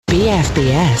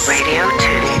BFBS Radio 2.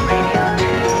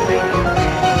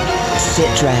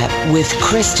 SITREP with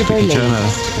Christopher Lee.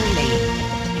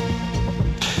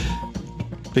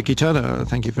 Vicky Turner,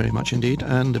 thank you very much indeed.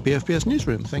 And the BFBS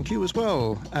Newsroom, thank you as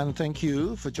well. And thank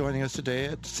you for joining us today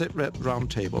at SITREP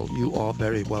Roundtable. You are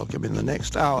very welcome in the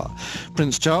next hour.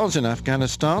 Prince Charles in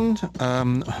Afghanistan.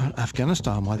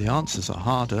 Afghanistan, why the answers are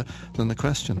harder than the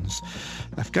questions.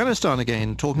 Afghanistan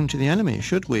again, talking to the enemy,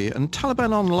 should we? And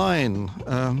Taliban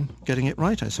Online, getting it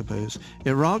right, I suppose.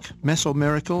 Iraq,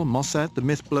 Miracle, Mossad, the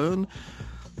myth blown.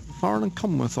 Foreign and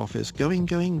Commonwealth Office, going,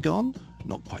 gone?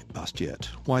 Not quite bust yet.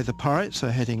 Why the pirates are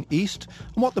heading east,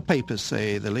 and what the papers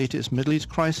say, the latest Middle East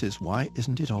crisis, why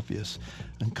isn't it obvious?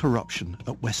 And corruption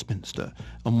at Westminster,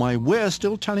 and why we're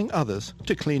still telling others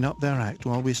to clean up their act.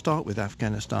 While we start with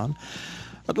Afghanistan.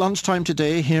 At lunchtime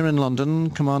today, here in London,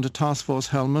 Commander Task Force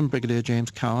Helmand, Brigadier James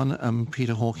Cowan, and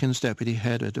Peter Hawkins, Deputy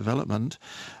Head of Development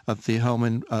of the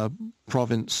Helmand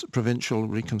Provincial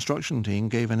Reconstruction Team,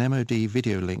 gave an MOD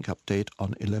video link update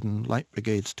on 11 Light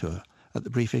Brigades tour. At the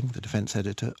briefing, the defence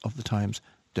editor of The Times,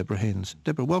 Deborah Haynes.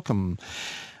 Deborah, welcome.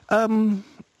 I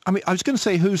was going to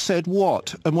say who said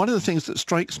what, and one of the things that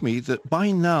strikes me that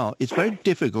by now it's very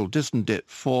difficult, isn't it,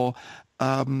 for,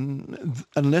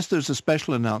 unless there's a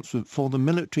special announcement, for the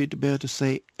military to be able to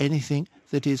say anything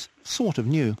that is sort of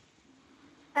new.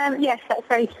 Yes, that's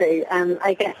very true.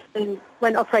 I guess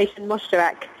when Operation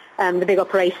Moshtarak, the big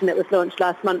operation that was launched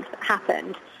last month,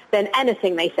 happened, then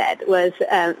anything they said was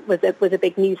a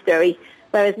big news story.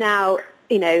 Whereas now,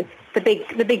 the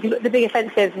big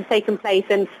offensive has taken place,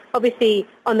 and obviously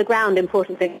on the ground,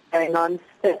 important things going on.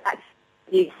 So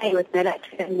the UK with an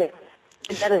election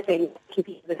and other things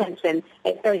keeping people's attention,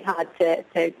 it's very hard to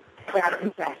put out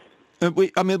interest.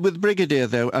 With Brigadier,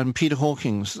 though, and Peter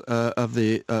Hawkins of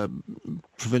the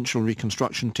Provincial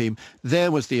Reconstruction Team,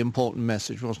 there was the important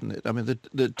message, wasn't it? I mean,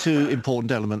 the two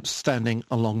important elements standing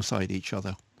alongside each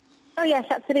other. Oh, yes,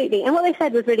 absolutely. And what they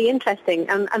said was really interesting.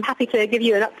 I'm happy to give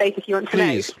you an update if you want to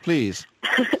know. Please.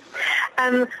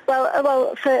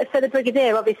 Well, for the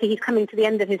Brigadier, obviously he's coming to the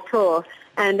end of his tour,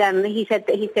 and he said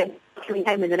that he's coming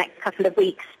home in the next couple of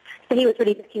weeks. So he was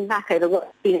really looking back over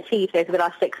what's been achieved over the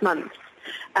last 6 months,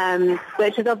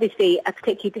 which was obviously a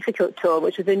particularly difficult tour,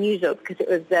 which was unusual because it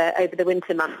was over the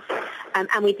winter months.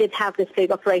 And we did have this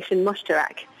big Operation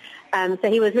Moshtarak.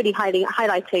 So he was really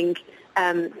highlighting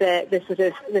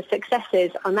the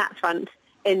successes on that front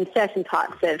in certain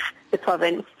parts of the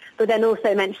province, but then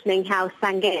also mentioning how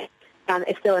Sangin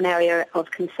is still an area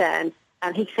of concern.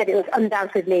 He said it was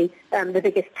undoubtedly the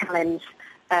biggest challenge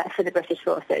for the British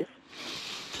forces.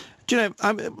 Do you know,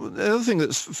 the other thing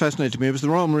that's fascinated me was the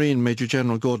Royal Marine Major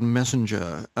General Gordon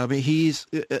Messenger. I mean,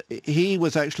 he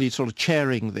was actually sort of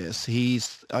chairing this.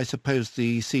 He's, I suppose,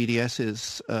 the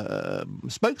CDS's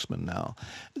spokesman now.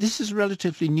 This is a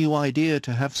relatively new idea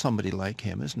to have somebody like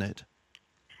him, isn't it?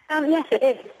 Yes, it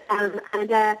is.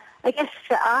 And I guess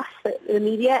for us, the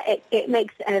media, it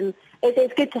makes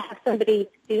it's good to have somebody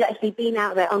who's actually been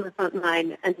out there on the front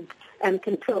line and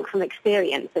can talk from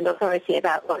experience and authority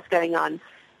about what's going on.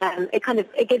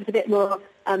 It gives a bit more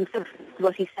substance to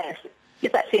what he says.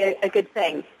 It's actually a good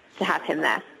thing to have him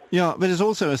there. Yeah, but there's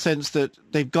also a sense that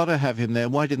they've got to have him there.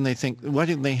 Why didn't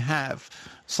they have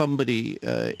somebody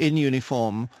in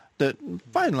uniform that,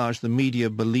 by and large, the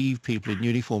media believe people in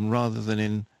uniform rather than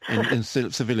in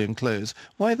civilian clothes?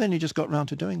 Why then you just got round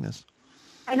to doing this?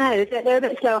 I know, they're a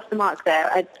bit slow off the mark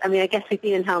there. I guess we've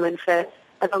been in Helmand for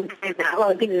a long time now. Well,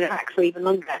 we've been in Iraq for even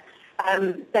longer.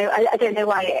 So I don't know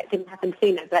why it didn't happen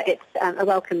sooner, but it's a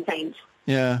welcome change.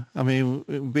 Yeah, I mean,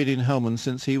 we've been in Helmand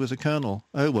since he was a colonel.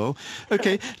 Oh, well.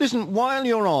 Okay, listen, while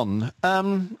you're on,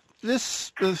 the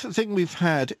thing we've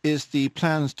had is the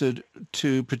plans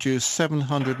to produce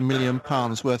 £700 million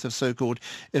worth of so-called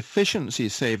efficiency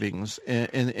savings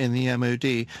in the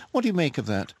MOD. What do you make of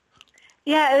that?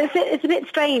 Yeah, it's a bit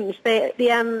strange.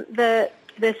 The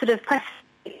sort of press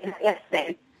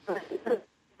yesterday.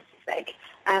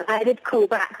 I did call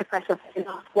back the press office and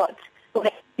ask what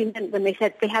they meant when they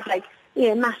said they had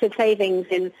massive savings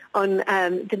on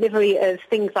delivery of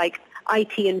things like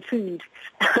IT and food.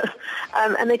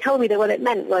 And they told me that what it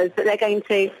meant was that they're going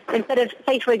to, instead of,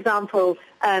 say for example,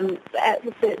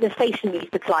 the stationary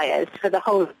suppliers for the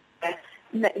whole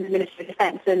Ministry of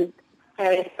Defence and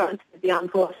various branches of the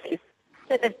armed forces,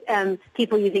 instead of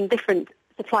people using different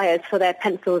suppliers for their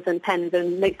pencils and pens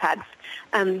and notepads,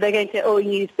 they're going to all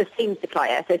use the same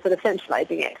supplier, so sort of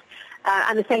centralising it.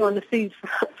 And the same on the food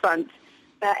front.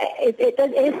 It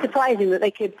is surprising that they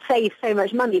could save so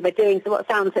much money by doing what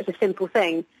sounds such a simple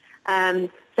thing.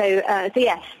 So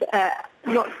yes,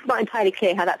 not entirely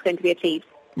clear how that's going to be achieved.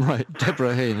 Right.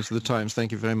 Deborah Haynes of the Times,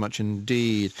 thank you very much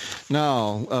indeed.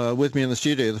 Now, with me in the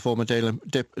studio, the former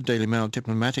Daily Mail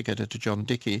diplomatic editor, John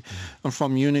Dickey, and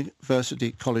from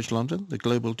University College London, the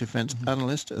global defence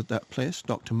analyst at that place,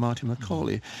 Dr. Martin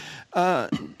Macaulay.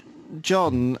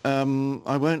 John,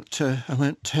 I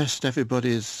won't test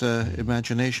everybody's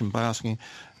imagination by asking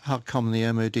how come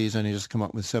the MOD's only just come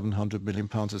up with £700 million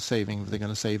of saving they're going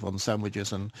to save on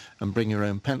sandwiches and bring your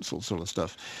own pencil sort of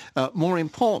stuff. More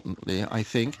importantly, I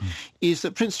think, is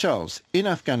that Prince Charles in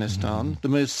Afghanistan, the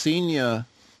most senior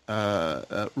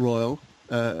royal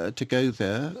to go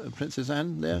there, Princess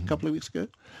Anne there a couple of weeks ago.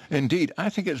 Indeed, I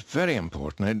think it's very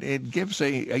important. It gives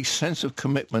a sense of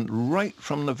commitment right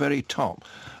from the very top.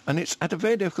 And it's at a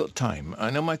very difficult time. I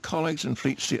know my colleagues in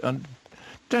Fleet Street are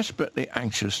desperately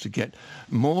anxious to get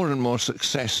more and more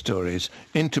success stories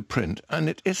into print, and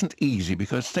it isn't easy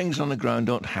because things on the ground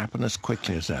don't happen as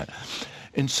quickly as that.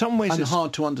 In some ways, it's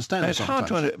hard to understand. It's hard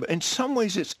to understand. In some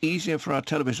ways, it's easier for our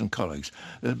television colleagues.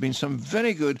 There have been some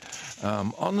very good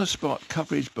on-the-spot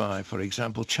coverage by, for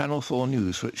example, Channel 4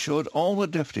 News, which showed all the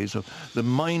difficulties of the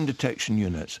mine detection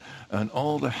units and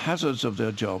all the hazards of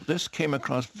their job. This came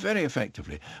across very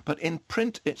effectively. But in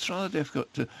print, it's rather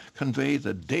difficult to convey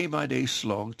the day-by-day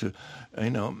slog to,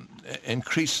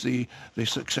 increase the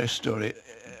success story.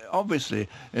 Obviously,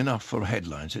 enough for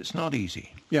headlines. It's not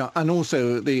easy. Yeah, and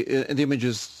also the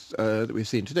images that we've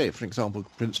seen today, for example,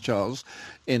 Prince Charles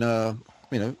in a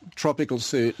tropical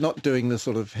suit, not doing the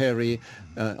sort of hairy,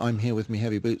 I'm here with me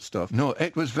heavy boot stuff. No,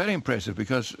 it was very impressive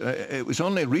because it was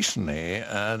only recently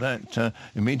that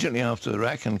immediately after the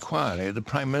Iraq inquiry, the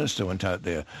Prime Minister went out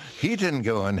there. He didn't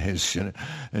go in his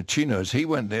chinos. He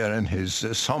went there in his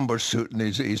sombre suit and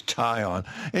his tie on.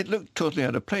 It looked totally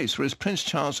out of place, whereas Prince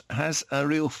Charles has a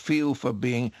real feel for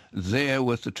being there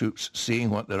with the troops, seeing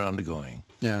what they're undergoing.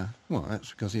 Yeah, well, that's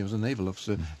because he was a naval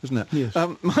officer, isn't it? Yes.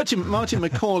 Martin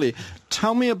Macaulay,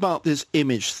 tell me about this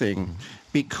image thing,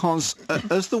 because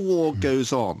as the war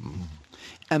goes on,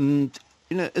 and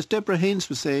as Deborah Haynes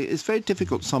would say, it's very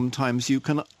difficult sometimes.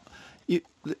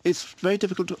 It's very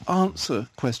difficult to answer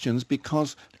questions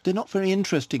because they're not very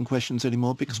interesting questions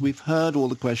anymore because we've heard all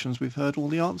the questions, we've heard all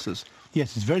the answers.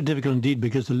 Yes, it's very difficult indeed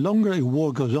because the longer a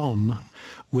war goes on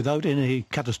without any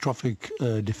catastrophic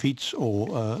defeats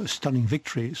or stunning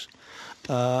victories,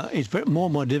 it's more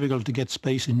and more difficult to get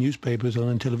space in newspapers or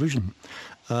on television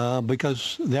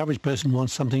because the average person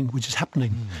wants something which is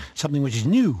happening, something which is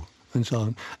new, and so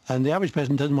on. And the average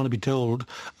person doesn't want to be told,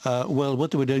 well,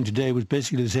 what they were doing today was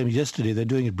basically the same as yesterday. They're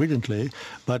doing it brilliantly,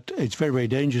 but it's very, very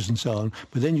dangerous and so on.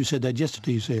 But then you said that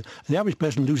yesterday, you say, and the average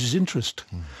person loses interest.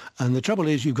 And the trouble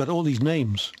is you've got all these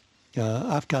names,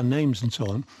 Afghan names and so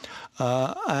on,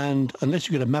 and unless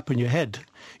you get a map in your head,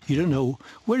 you don't know,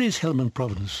 where is Helmand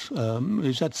Province?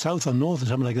 Is that south or north or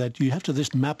something like that? You have to have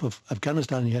this map of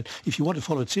Afghanistan in your head if you want to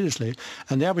follow it seriously.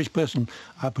 And the average person,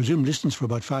 I presume, listens for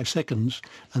about 5 seconds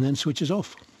and then switches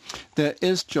off. There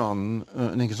is, John,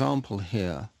 an example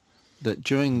here that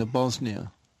during the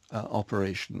Bosnia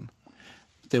operation,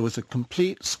 there was a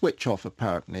complete switch-off,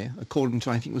 apparently, according to,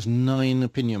 I think it was 9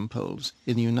 opinion polls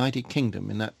in the United Kingdom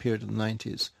in that period of the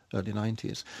 90s, early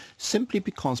 90s, simply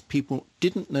because people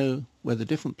didn't know where the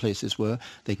different places were.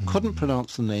 They couldn't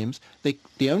pronounce the names.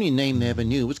 The only name they ever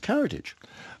knew was Karadzic.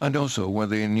 And also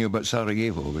whether they knew about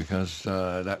Sarajevo, because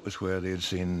that was where they had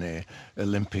seen the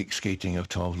Olympic skating of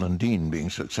Tove Lundin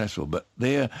being successful. But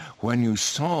there, when you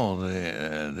saw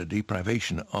the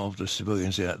deprivation of the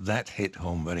civilians there, that hit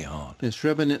home very hard. Yes,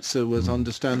 Srebrenica was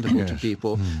understandable to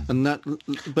people, and that.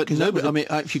 But nobody, I mean,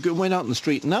 if you went out in the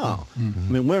street now,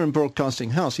 I mean, we're in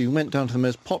Broadcasting House. You went down to the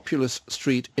most populous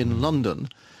street in London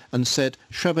and said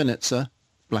Srebrenica,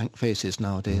 blank faces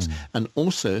nowadays, and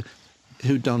also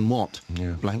who done what,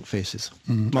 blank faces.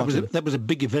 That was a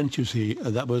big event, you see.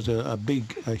 That was a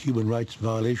big human rights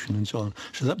violation and so on.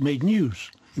 So that made news.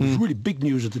 It was really big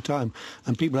news at the time,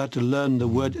 and people had to learn the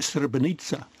word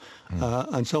Srebrenica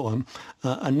and so on.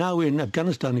 And now in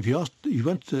Afghanistan, if you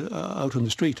went out on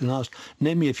the street and asked,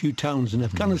 name me a few towns in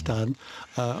Afghanistan,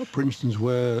 for instance,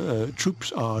 where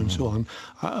troops are and so on,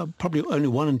 probably only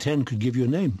 1 in 10 could give you a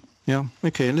name. Yeah,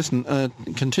 okay, listen,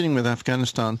 continuing with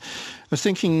Afghanistan, I was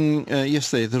thinking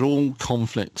yesterday that all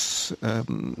conflicts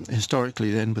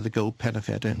historically end with a gold pen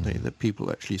affair, don't they? That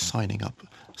people actually signing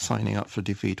up for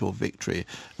defeat or victory,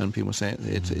 and people say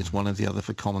it's one or the other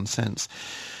for common sense.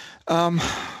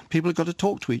 People have got to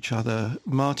talk to each other.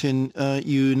 Martin,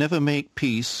 you never make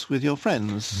peace with your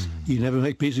friends. You never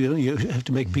make peace with your enemies. You have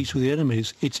to make peace with the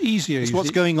enemies. It's easier. It's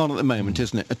what's going on at the moment,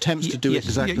 isn't it? Attempts to do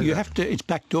exactly you that. have to. It's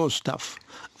backdoor stuff,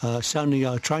 sounding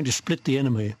out, trying to split the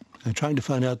enemy. and trying to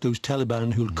find out those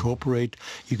Taliban who will cooperate,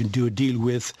 you can do a deal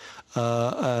with,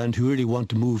 and who really want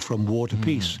to move from war to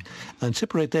peace, and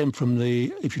separate them from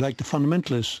the, if you like, the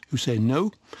fundamentalists who say,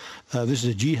 no, this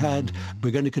is a jihad,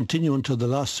 we're going to continue until the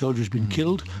last soldier has been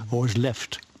killed or is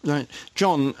left. Right.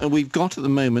 John, we've got at the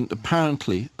moment,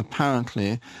 apparently,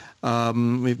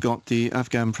 we've got the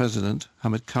Afghan president,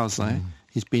 Hamid Karzai.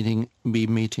 He's been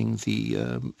meeting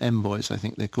the envoys, I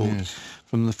think they're called,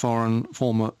 from the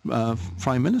former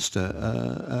Prime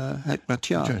Minister,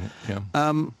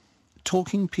 Hekmatyar.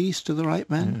 Talking peace to the right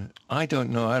man? I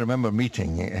don't know. I remember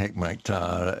meeting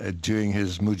Hekmatyar during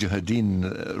his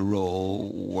Mujahideen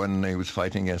role when he was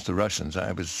fighting against the Russians.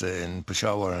 I was in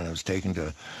Peshawar and I was taken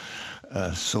to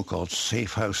a so-called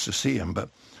safe house to see him, but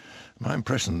my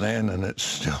impression then, and it's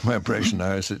still my impression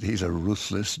now, is that he's a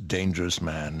ruthless, dangerous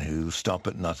man who stop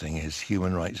at nothing. His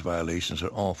human rights violations are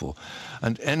awful.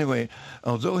 And anyway,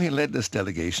 although he led this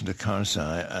delegation to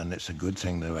Karzai, and it's a good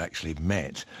thing they've actually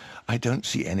met, I don't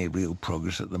see any real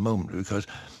progress at the moment, because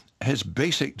his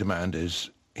basic demand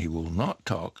is he will not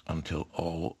talk until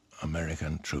all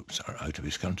American troops are out of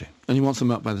his country. And he wants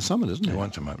them out by the summer, doesn't he? He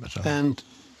wants them out by the summer.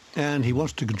 And he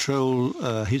wants to control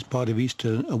his part of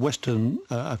western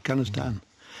Afghanistan.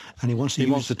 And he wants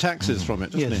the taxes from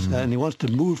it, doesn't he? Yes, and he wants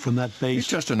to move from that base. He's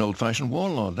just an old-fashioned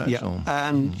warlord, that's all.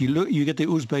 And you get the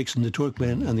Uzbeks and the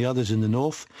Turkmen and the others in the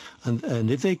north, and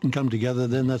if they can come together,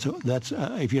 then that's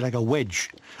if you like, a wedge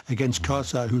against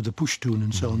Karzai, who's the Pushtun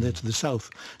and so on, there to the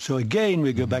south. So again,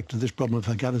 we go back to this problem of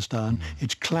Afghanistan.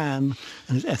 It's clan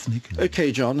and it's ethnic.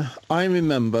 Okay, John, I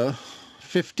remember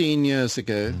 15 years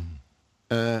ago,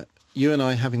 you and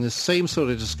I having the same sort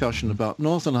of discussion about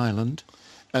Northern Ireland,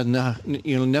 and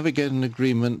you'll never get an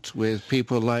agreement with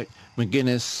people like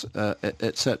McGuinness,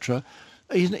 etc.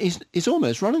 He's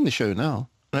almost running the show now.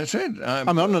 That's it.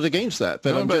 I'm not against that,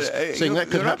 but I'm just saying that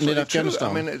could happen in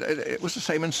Afghanistan. True. I mean, it was the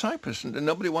same in Cyprus.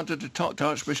 Nobody wanted to talk to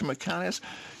Archbishop Macalius.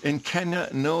 In Kenya,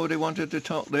 nobody wanted to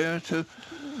talk there to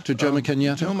Jomo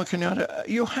Kenyatta. Jomo Kenyatta.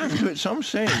 You have to at some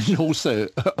stage. And also,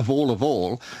 of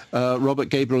all, Robert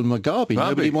Gabriel Mugabe.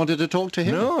 Nobody wanted to talk to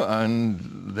him. No, and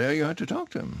there you had to talk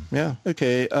to him. Yeah,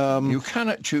 okay. You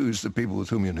cannot choose the people with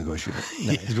whom you negotiate.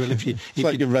 No. Yes, well, it's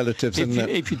like your relatives, isn't it?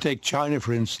 If you take China,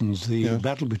 for instance, the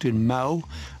battle between Mao,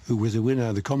 who was the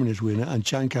winner, the communist winner, and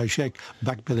Chiang Kai-shek,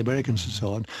 backed by the Americans and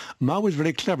so on. Mao was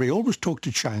very clever. He always talked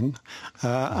to Chiang,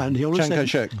 and he always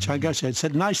Chiang Kai-shek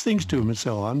said nice things to him and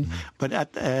so on. But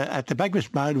at the back of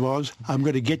his mind was, I'm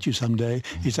going to get you someday.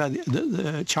 He said,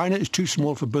 China is too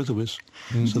small for both of us.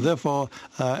 So therefore,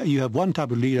 you have one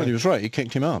type of leader. But he was right. He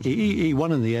kicked him out. He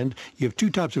won in the end. You have two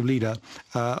types of leader.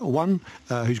 One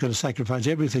who's going to sacrifice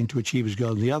everything to achieve his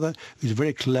goal, and the other who's a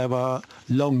very clever,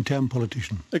 long-term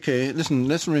politician. Okay, listen,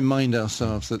 let's remind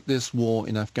ourselves that this war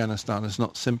in Afghanistan is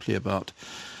not simply about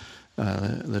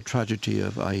the tragedy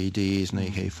of IEDs and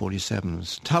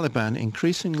AK-47s. Taliban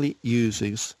increasingly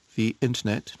uses the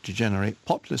internet to generate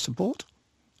popular support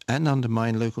and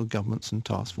undermine local governments and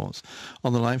task force.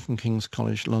 On the line from King's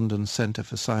College London Centre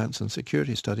for Science and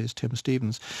Security Studies, Tim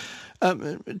Stevens.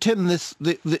 Tim,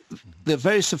 the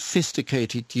very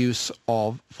sophisticated use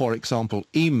of, for example,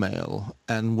 email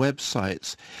and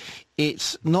websites,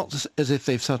 it's not as if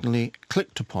they've suddenly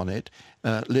clicked upon it,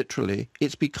 literally.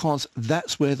 It's because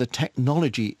that's where the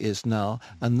technology is now,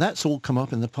 and that's all come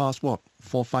up in the past, 4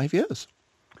 or 5 years?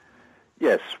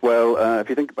 Yes, well, if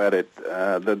you think about it,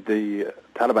 the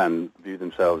Taliban view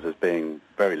themselves as being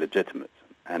very legitimate,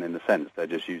 and in the sense they're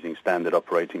just using standard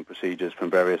operating procedures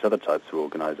from various other types of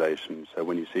organizations. So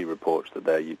when you see reports that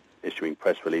they're issuing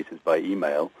press releases by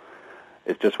email,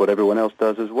 it's just what everyone else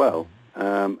does as well.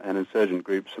 And insurgent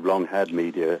groups have long had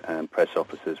media and press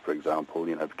offices, for example,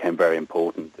 became very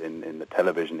important in the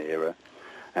television era,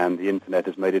 and the internet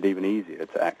has made it even easier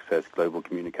to access global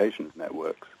communications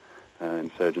networks.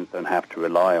 Insurgents don't have to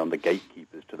rely on the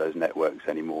gatekeepers to those networks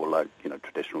anymore, like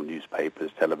traditional newspapers,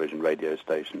 television, radio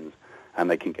stations, and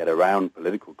they can get around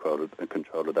political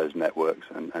control of those networks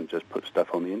and just put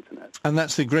stuff on the internet. And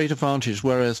that's the great advantage.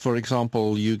 Whereas, for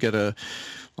example, you get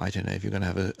I don't know if you're going to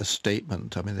have a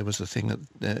statement. I mean, there was a thing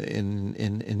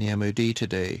in the MOD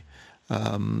today.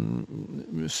 An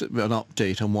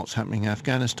update on what's happening in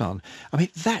Afghanistan. I mean,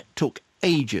 that took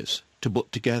ages to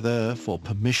put together, for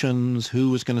permissions,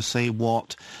 who was going to say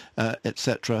what,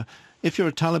 etc. If you're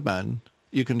a Taliban,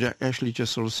 you can actually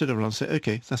just sort of sit around and say,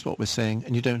 okay, that's what we're saying,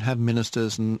 and you don't have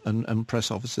ministers and press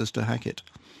officers to hack it.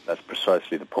 That's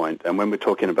precisely the point. And when we're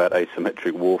talking about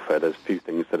asymmetric warfare, there's few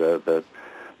things that are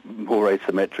more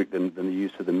asymmetric than the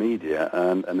use of the media.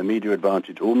 And the media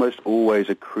advantage almost always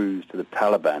accrues to the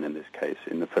Taliban in this case,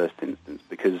 in the first instance,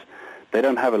 because they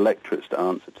don't have electorates to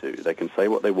answer to. They can say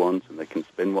what they want and they can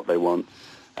spin what they want.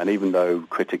 And even though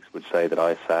critics would say that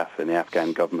ISAF and the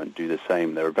Afghan government do the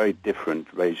same, there are very different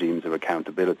regimes of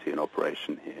accountability in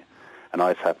operation here. And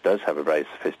ISAF does have a very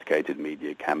sophisticated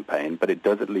media campaign, but it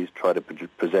does at least try to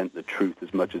present the truth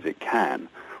as much as it can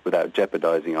without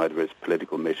jeopardizing either its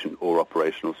political mission or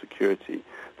operational security.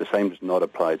 The same does not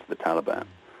apply to the Taliban.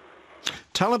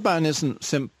 Taliban isn't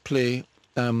simply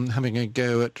having a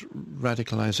go at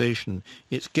radicalization.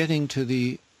 It's getting to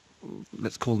the,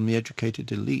 let's call them the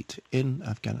educated elite in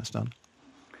Afghanistan.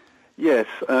 Yes.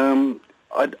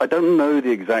 I don't know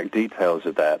the exact details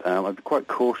of that. I'm quite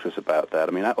cautious about that.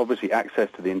 I mean, obviously access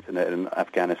to the internet in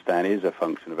Afghanistan is a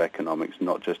function of economics,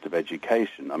 not just of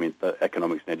education. I mean,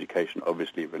 economics and education are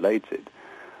obviously related.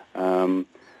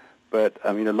 But,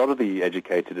 I mean, a lot of the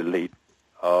educated elite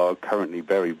are currently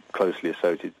very closely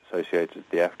associated with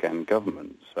the Afghan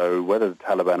government. So whether the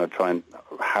Taliban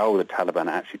how the Taliban are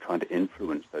actually trying to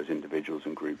influence those individuals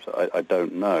and groups, I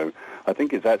don't know. I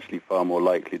think it's actually far more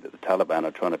likely that the Taliban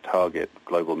are trying to target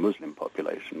global Muslim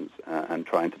populations and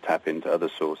trying to tap into other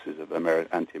sources of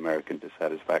anti-American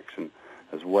dissatisfaction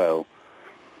as well.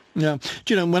 Yeah.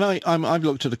 Do you know, when I've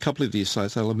looked at a couple of these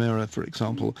sites, Al-Amira, for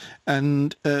example,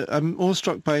 and I'm all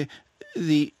struck by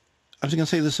the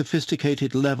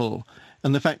sophisticated level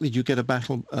and the fact that you get a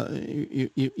battle,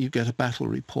 you get a battle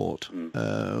report,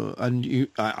 and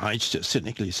I just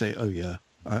cynically say, oh yeah,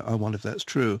 I wonder if that's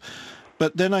true,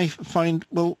 but then I find,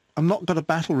 well, I've not got a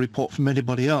battle report from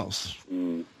anybody else.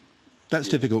 That's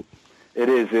difficult. It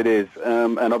is,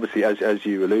 and obviously, as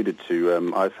you alluded to,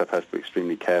 ISAF has to be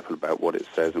extremely careful about what it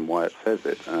says and why it says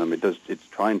it. It's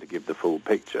trying to give the full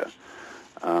picture.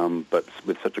 But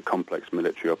with such a complex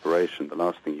military operation, the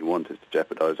last thing you want is to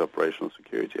jeopardize operational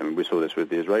security. I mean, we saw this with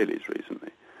the Israelis recently.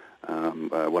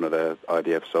 One of their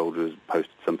IDF soldiers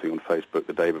posted something on Facebook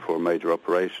the day before a major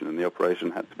operation, and the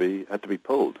operation had to be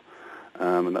pulled.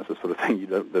 And that's the sort of thing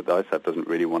that the ISAF doesn't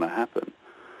really want to happen.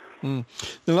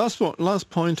 The last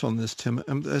point on this, Tim,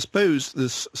 I suppose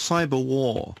this cyber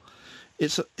war,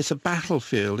 it's a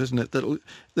battlefield, isn't it,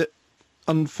 that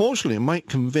unfortunately might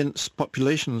convince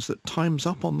populations that time's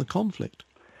up on the conflict.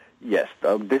 Yes,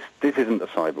 this isn't a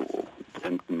cyber war,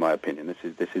 in my opinion.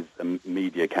 This is a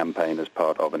media campaign as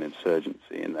part of an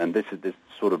insurgency, and this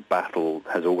sort of battle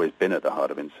has always been at the heart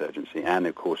of insurgency, and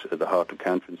of course at the heart of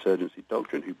counterinsurgency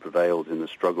doctrine, who prevails in the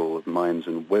struggle of minds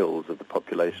and wills of the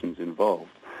populations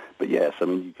involved. But yes, I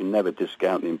mean, you can never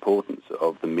discount the importance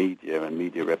of the media and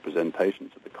media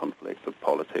representations of the conflict, of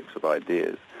politics, of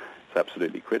ideas. It's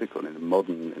absolutely critical in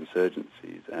modern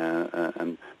insurgencies,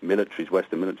 and militaries,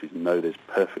 Western militaries, know this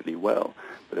perfectly well.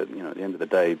 But at the end of the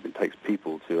day, it takes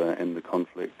people to end the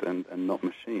conflict and not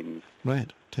machines.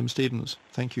 Right. Tim Stevens,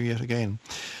 thank you yet again.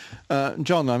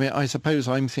 John, I mean, I suppose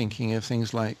I'm thinking of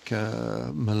things like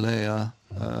Malaya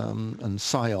and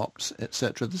PSYOPs,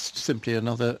 etc. This is simply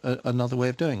another way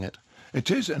of doing it. It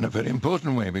is, in a very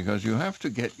important way, because you have to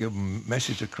get your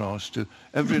message across to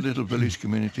every little village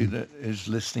community that is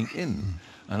listening in.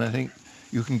 And I think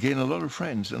you can gain a lot of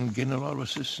friends and gain a lot of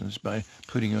assistance by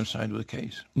putting your side of the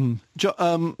case.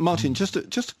 Martin, just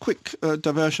a quick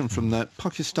diversion from that.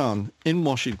 Pakistan, in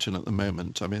Washington at the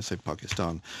moment, I mean, I say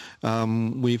Pakistan,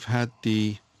 we've had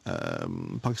the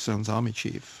Pakistan's army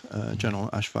chief, General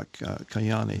Ashfaq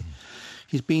Kayani.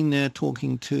 He's been there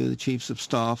talking to the chiefs of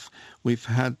staff. We've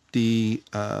had the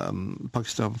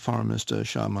Pakistan Foreign Minister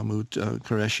Shah Mahmood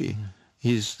Qureshi.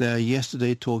 He's there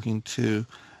yesterday talking to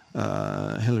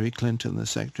Hillary Clinton, the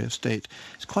Secretary of State.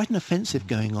 It's quite an offensive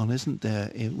going on, isn't there,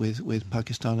 with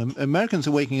Pakistan? Americans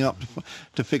are waking up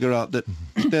to figure out that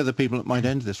they're the people that might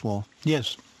end this war.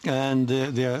 Yes, and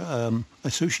they're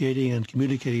associating and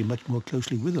communicating much more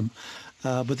closely with them.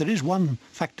 But there is one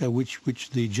factor which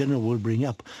the General will bring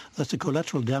up. That's the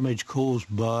collateral damage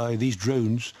caused by these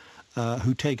drones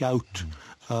who take out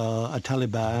a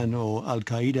Taliban or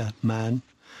Al-Qaeda man,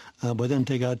 but then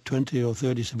take out 20 or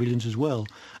 30 civilians as well.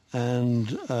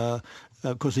 And,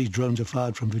 of course, these drones are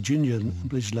fired from Virginia and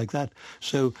places like that.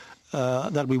 So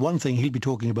that'll be one thing he'll be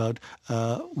talking about.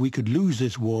 We could lose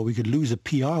this war. We could lose a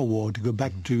PR war to go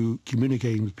back to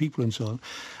communicating with people and so on.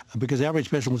 Because the average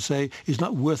person would say, it's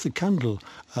not worth the candle.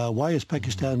 Why is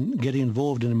Pakistan getting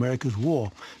involved in America's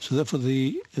war? So therefore,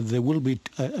 there will be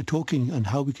a talking on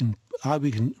how we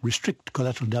can restrict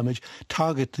collateral damage,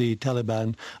 target the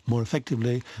Taliban more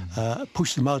effectively,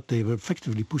 push them out. They've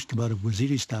effectively pushed them out of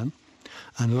Waziristan,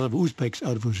 and a lot of Uzbeks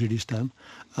out of Waziristan,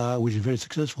 which is very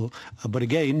successful. But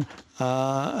again,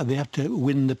 they have to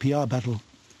win the PR battle.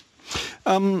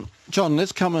 John,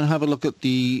 let's come and have a look at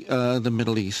the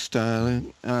Middle East.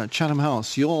 Chatham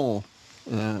House, your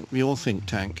your think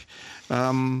tank.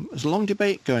 There's a long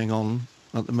debate going on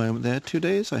at the moment there, 2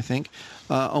 days, I think,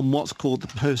 on what's called the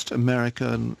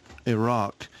post-American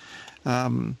Iraq.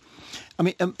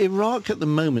 Iraq at the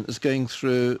moment is going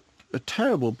through a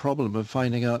terrible problem of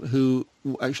finding out who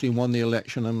actually won the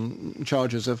election and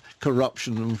charges of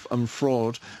corruption and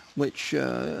fraud, which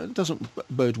doesn't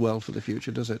bode well for the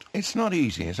future, does it? It's not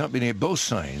easy. It's not been both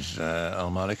sides.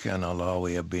 Al-Maliki and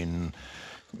Alawi have been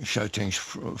shouting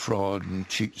fraud and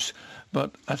cheats.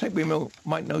 But I think we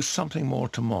might know something more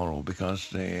tomorrow, because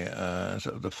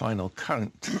the final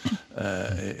count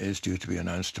is due to be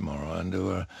announced tomorrow, and there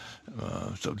were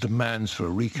sort of demands for a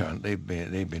recount. They've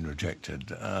been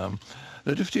rejected.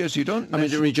 The difficulty is you don't.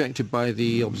 They're rejected by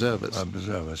the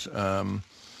observers.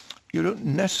 You don't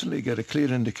necessarily get a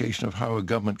clear indication of how a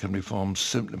government can be formed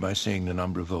simply by seeing the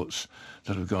number of votes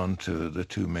that have gone to the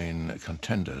two main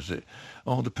contenders. It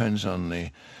all depends on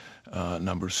the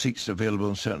number of seats available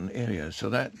in certain areas. So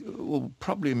that will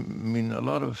probably mean a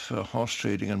lot of horse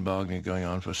trading and bargaining going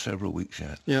on for several weeks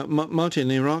yet. Yeah,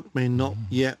 Martin, Iraq may not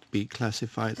yet be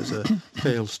classified as a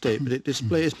failed state, but it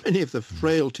displays many of the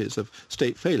frailties of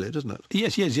state failure, doesn't it?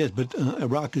 Yes, but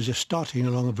Iraq is just starting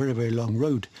along a very, very long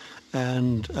road,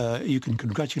 and you can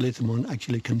congratulate them on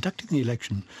actually conducting the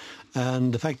election.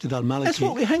 And the fact that Al-Maliki... That's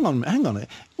what hang on.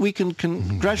 We can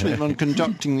congratulate them on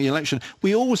conducting the election.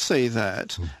 We always say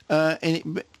that,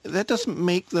 and that doesn't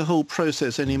make the whole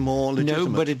process any more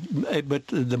legitimate. No, but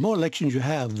the more elections you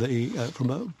have,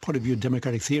 from a point of view of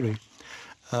democratic theory,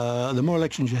 the more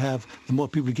elections you have, the more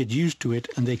people get used to it,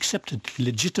 and they accept it,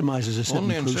 legitimizes a certain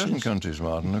process. Only in certain countries,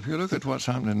 Martin. If you look at what's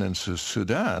happening in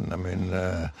Sudan,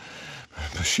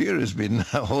 Bashir has been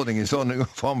holding his own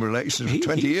former elections for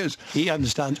 20 years. He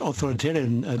understands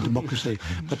authoritarian democracy.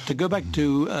 But to go back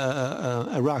to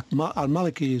Iraq,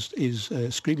 Al-Maliki is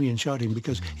screaming and shouting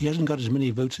because he hasn't got as many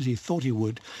votes as he thought he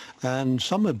would. And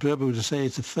some observers would say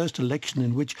it's the first election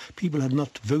in which people have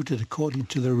not voted according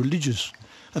to their religious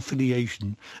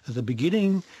affiliation. At the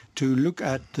beginning, to look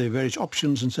at the various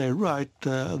options and say, right,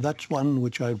 that's one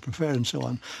which I prefer, and so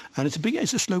on. And it's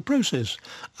a slow process.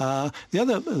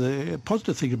 The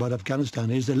positive thing about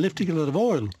Afghanistan is they're lifting a lot of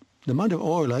oil. The amount of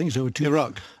oil, I think, is over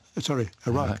Iraq.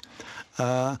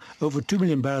 Over 2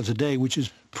 million barrels a day, which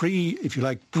is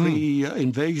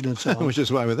pre-invasion and so on. Which is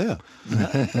why we're there.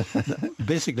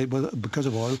 Basically, because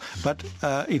of oil. But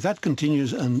if that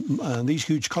continues and these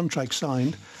huge contracts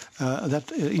signed, that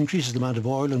increases the amount of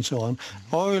oil and so on.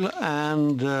 Oil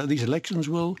and these elections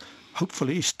will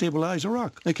hopefully stabilise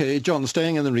Iraq. Okay, John,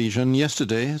 staying in the region,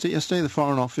 yesterday, the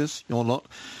Foreign Office, your lot,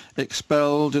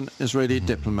 expelled an Israeli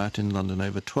diplomat in London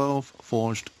over 12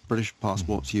 forged British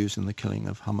passports used in the killing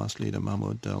of Hamas leader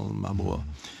Mahmoud al-Mabhouh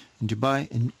in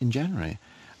Dubai in January.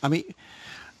 I mean,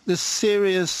 the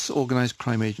serious organised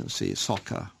crime agency,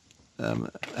 SOCA, why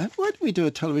don't we do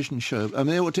a television show? I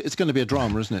mean, it's going to be a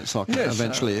drama, isn't it, SOCA, yes,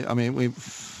 eventually? I mean, we've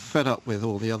fed up with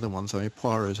all the other ones. I mean,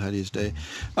 Poirot's had his day.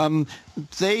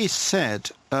 They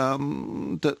said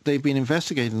that they've been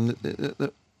investigating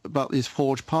about these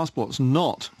forged passports,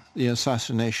 not the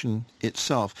assassination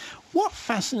itself. What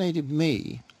fascinated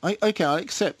me, I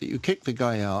accept that you kicked the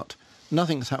guy out,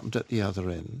 nothing's happened at the other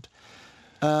end.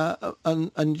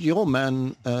 And your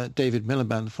man, David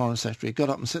Miliband, the Foreign Secretary, got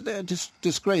up and said they're a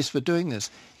disgrace for doing this.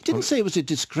 He didn't say it was a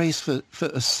disgrace for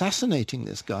assassinating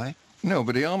this guy. No,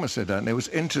 but he almost said that, and it was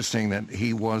interesting that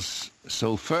he was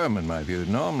so firm, in my view.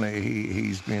 Normally,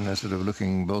 he's been a sort of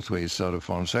looking both ways sort of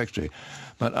Foreign Secretary.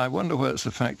 But I wonder whether it's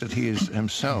the fact that he is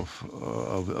himself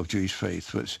of Jewish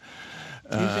faith, which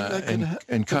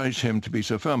encouraged him to be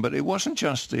so firm. But it wasn't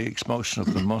just the expulsion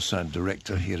of the Mossad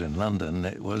director here in London.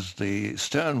 It was the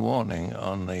stern warning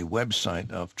on the website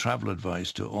of travel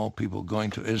advice to all people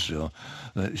going to Israel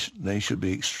that they should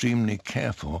be extremely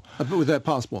careful. With their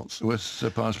passports? With their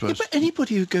passports. Yeah, but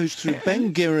anybody who goes through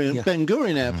Ben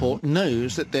Gurion Airport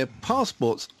knows that their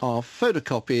passports are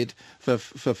photocopied for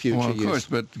future use. Well, of course,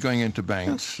 but going into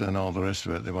banks and all the rest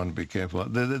of it, they want to be careful.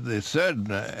 The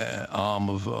third arm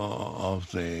of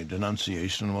the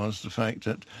denunciation was the fact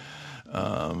that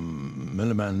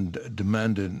Miliband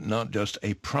demanded not just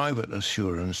a private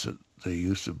assurance that the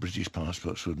use of British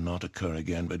passports would not occur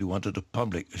again, but he wanted a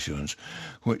public assurance,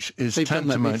 which is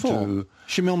tantamount to...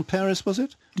 Shimon Peres, was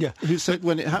it? Yeah. Who said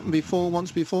when it happened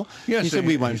once before? Yes, he said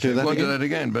we won't do that again. Do that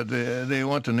again, but they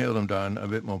want to nail them down a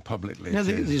bit more publicly. Now,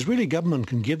 the Israeli government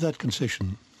can give that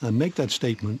concession and make that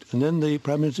statement, and then the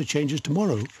Prime Minister changes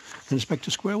tomorrow and it's back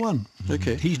to square one.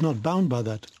 Okay. He's not bound by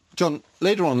that. John,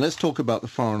 later on, let's talk about the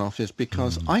Foreign Office,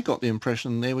 because I got the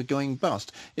impression they were going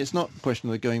bust. It's not a question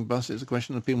of going bust, it's a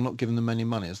question of people not giving them any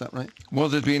money. Is that right? Well,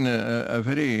 there's been a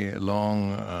very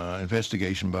long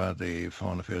investigation by the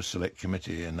Foreign Affairs Select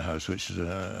Committee in the House, which is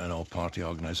an all-party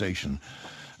organisation.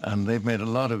 And they've made a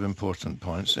lot of important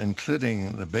points,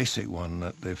 including the basic one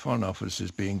that the Foreign Office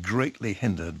is being greatly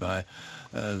hindered by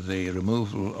the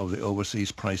removal of the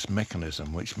overseas price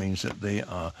mechanism, which means that they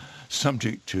are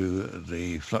subject to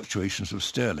the fluctuations of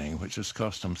sterling, which has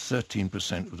cost them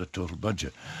 13% of the total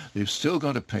budget. They've still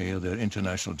got to pay their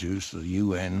international dues to the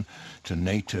UN, to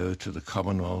NATO, to the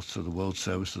Commonwealth, to the World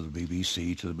Service, to the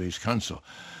BBC, to the British Council.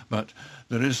 But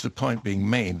there is the point being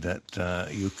made that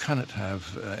you cannot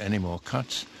have any more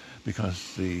cuts,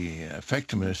 because the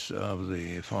effectiveness of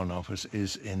the Foreign Office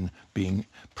is in being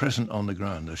present on the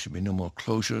ground. There should be no more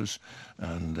closures,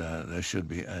 and there should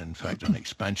be, in fact, an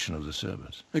expansion of the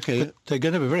service. Okay. But they're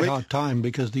going to have a very hard time,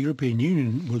 because the European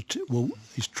Union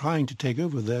is trying to take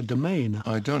over their domain.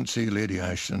 I don't see Lady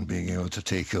Ashton being able to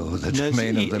take over the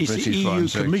domain of the it's British the EU Foreign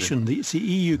Commission. Secretary. It's the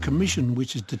EU Commission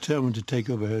which is determined to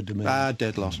take over her domain.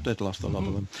 Dead lost a lot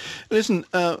of them. Listen,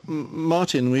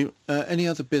 Martin, any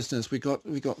other business? We got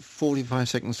 45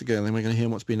 seconds to go, and then we're going to hear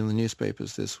what's been in the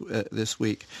newspapers this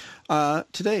week.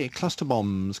 Today, cluster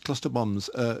bombs.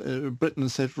 Britain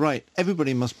said, right,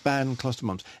 everybody must ban cluster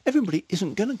bombs. Everybody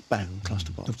isn't going to ban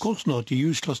cluster bombs. Of course not. You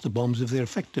use cluster bombs if they're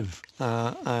effective.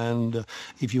 And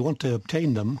if you want to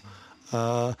obtain them,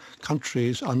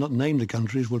 countries, I'll not name the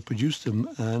countries, will produce them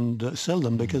and sell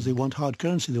them because they want hard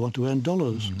currency. They want to earn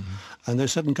dollars. And there are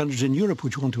certain countries in Europe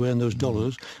which want to earn those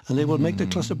dollars, and they will make the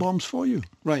cluster bombs for you.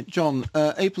 Right, John,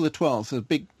 April the 12th, a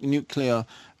big nuclear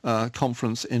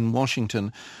conference in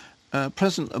Washington.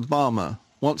 President Obama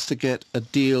wants to get a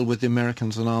deal with the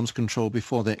Americans on arms control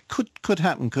before that. Could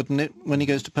happen, couldn't it, when he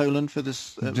goes to Poland for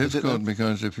this visit? Difficult,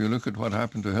 because if you look at what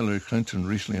happened to Hillary Clinton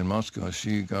recently in Moscow,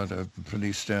 she got a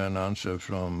pretty stern answer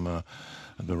from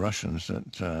the Russians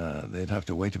that they'd have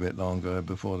to wait a bit longer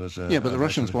before there's a... Yeah, but the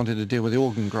Russians wanted to deal with the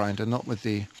organ grinder, not with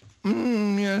the...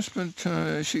 yes,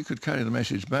 but she could carry the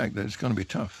message back that it's going to be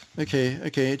tough.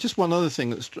 Okay. Just one other thing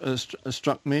that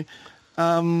struck me.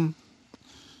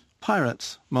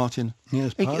 Pirates, Martin.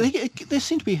 Yes, they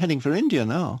seem to be heading for India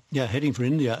now. Yeah, heading for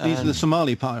India. These are the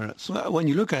Somali pirates. Well, when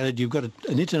you look at it, you've got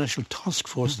an international task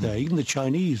force there. Even the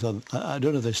Chinese, I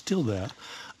don't know if they're still there.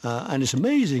 And it's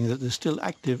amazing that they're still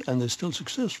active and they're still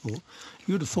successful.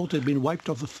 You'd have thought they'd been wiped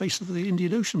off the face of the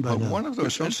Indian Ocean by now. One of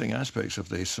those interesting aspects of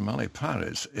the Somali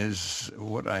pirates is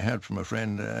what I heard from a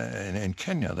friend in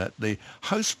Kenya, that the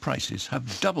house prices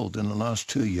have doubled in the last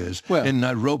 2 years in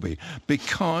Nairobi,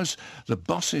 because the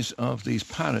bosses of these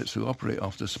pirates who operate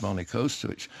off the Somali coast,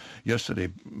 which yesterday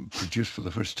produced for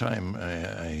the first time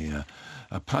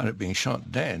a pirate being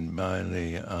shot dead by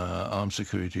the armed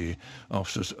security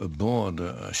officers aboard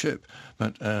a ship.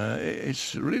 But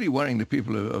it's really worrying the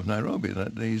people of Nairobi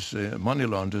that these money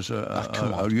launderers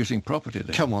are using property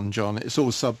there. Come on, John. It's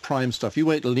all subprime stuff. You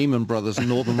wait till Lehman Brothers and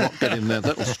Northern Rock get in there.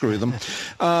 That'll screw them.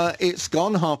 It's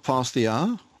gone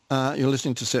 1:30. You're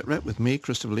listening to SITREP with me,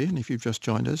 Christopher Lee, and if you've just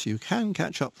joined us, you can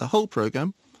catch up the whole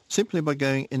programme simply by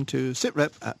going into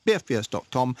sitrep at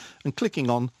bfps.com and clicking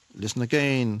on Listen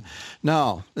Again.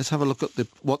 Now, let's have a look at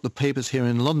what the papers here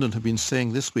in London have been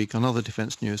saying this week on other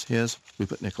defence news. Here's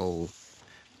Rupert Nichol.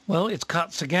 Well, it's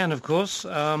cuts again, of course,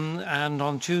 and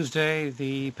on Tuesday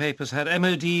the papers had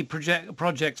MOD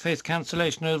projects face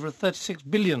cancellation over a £36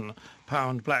 billion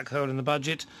black hole in the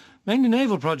budget. Mainly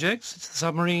naval projects. It's the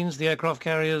submarines, the aircraft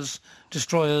carriers,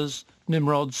 destroyers,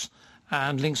 Nimrods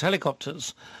and Lynx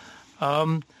helicopters.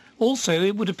 Also,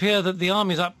 it would appear that the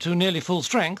Army's up to nearly full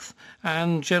strength,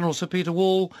 and General Sir Peter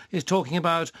Wall is talking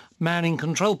about manning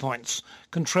control points,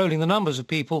 controlling the numbers of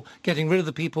people, getting rid of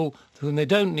the people whom they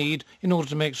don't need in order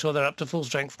to make sure they're up to full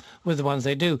strength with the ones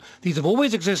they do. These have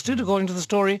always existed, according to the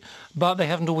story, but they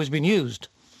haven't always been used.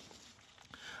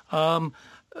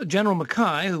 General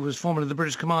Mackay, who was formerly the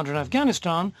British commander in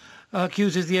Afghanistan,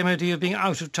 accuses the MOD of being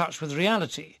out of touch with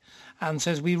reality, and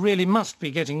says we really must be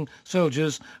getting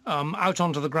soldiers out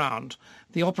onto the ground.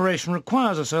 The operation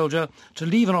requires a soldier to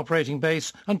leave an operating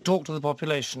base and talk to the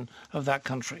population of that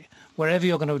country, wherever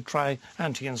you're going to try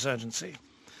anti-insurgency.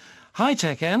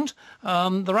 High-tech end,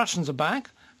 the Russians are back.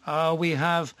 We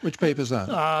have... Which paper's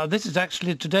that? This is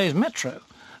actually today's Metro,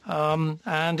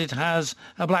 and it has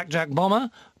a blackjack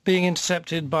bomber being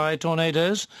intercepted by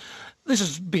tornadoes. This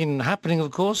has been happening,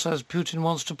 of course, as Putin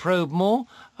wants to probe more,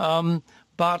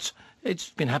 but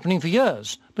it's been happening for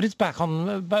years. But it's back in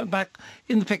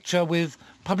the picture with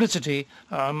publicity,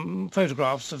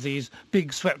 photographs of these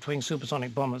big swept-wing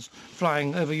supersonic bombers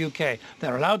flying over UK.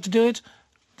 They're allowed to do it.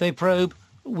 They probe,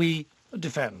 we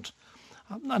defend.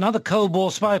 Another Cold War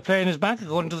spy plane is back,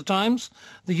 according to the Times.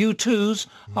 The U-2s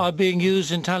are being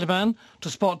used in Taliban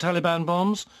to spot Taliban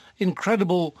bombs.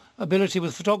 Incredible ability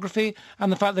with photography,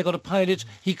 and the fact they've got a pilot,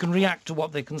 he can react to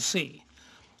what they can see.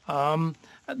 Down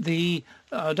on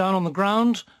the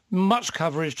ground, much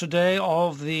coverage today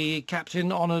of the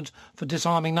captain honoured for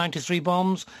disarming 93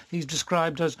 bombs. He's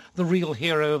described as the real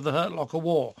hero of the Hurt Locker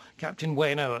War, Captain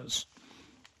Wayne Owers.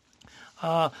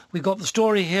 We've got the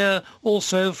story here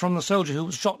also from the soldier who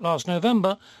was shot last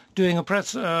November, doing a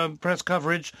press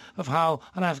coverage of how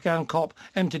an Afghan cop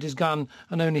emptied his gun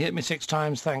and only hit me 6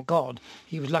 times, thank God.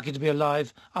 He was lucky to be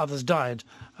alive, others died.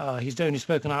 He's only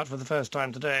spoken out for the first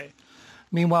time today.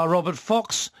 Meanwhile, Robert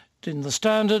Fox, in the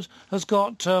Standard, has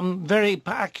got very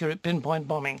accurate pinpoint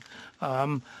bombing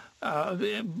of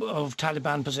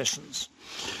Taliban positions.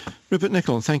 Rupert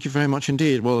Nichol, thank you very much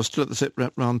indeed. Well, still at the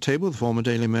SITREP round table, the former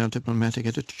Daily Mail diplomatic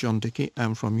editor John Dickey,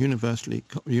 and from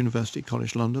University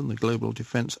College London, the global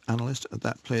defence analyst at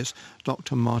that place,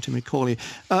 Dr. Martin McCauley.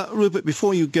 Rupert,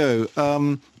 before you go,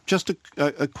 just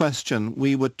a question.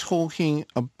 We were talking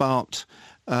about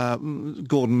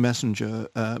Gordon Messenger,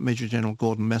 Major General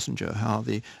Gordon Messenger, how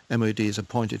the MOD has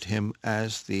appointed him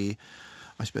as the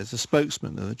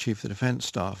spokesman of the Chief of the Defence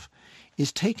Staff.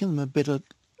 It's taken them a bit of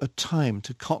time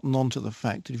to cotton on to the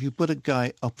fact that if you put a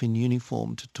guy up in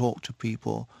uniform to talk to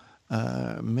people,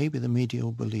 maybe the media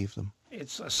will believe them.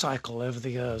 It's a cycle over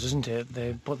the years, isn't it?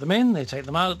 They put them in, they take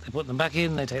them out, they put them back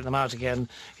in, they take them out again.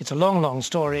 It's a long, long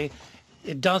story.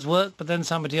 It does work, but then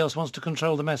somebody else wants to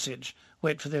control the message.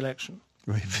 Wait for the election.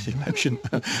 Wait for the election.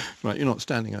 Right, you're not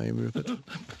standing, are you, Rupert?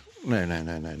 No,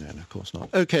 of course not.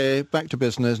 OK, back to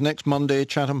business. Next Monday,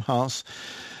 Chatham House.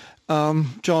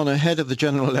 John, ahead of the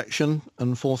general election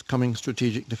and forthcoming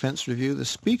strategic defence review, the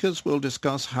speakers will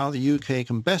discuss how the UK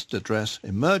can best address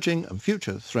emerging and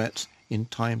future threats in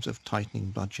times of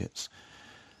tightening budgets.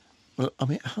 Well, I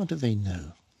mean, how do they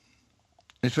know?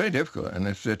 It's very difficult, and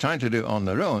if they're trying to do it on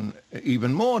their own,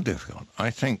 even more difficult. I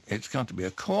think it's got to be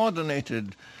a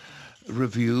coordinated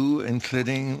review,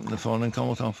 including the Foreign and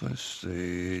Commonwealth Office,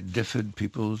 the DFID,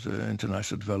 People's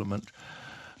International Development,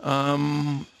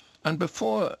 and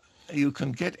before you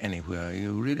can get anywhere,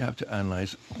 you really have to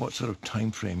analyse what sort of time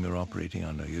frame you're operating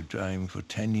under. You're driving for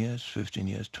 10 years, 15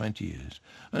 years, 20 years.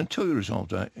 Until you resolve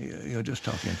that, you're just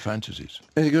talking fantasies.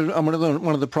 And one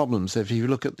of the problems, if you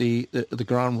look at the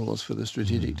ground rules for the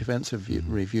Strategic Defence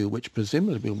Review, which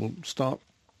presumably will start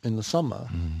in the summer,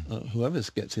 whoever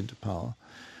gets into power,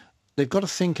 they've got to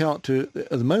think out to, at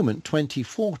the moment,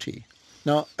 2040.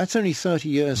 Now, that's only 30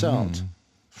 years out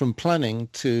from planning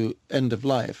to end of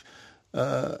life.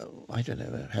 I don't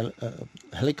know,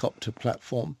 a helicopter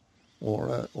platform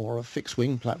or a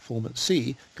fixed-wing platform at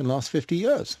sea can last 50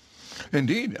 years.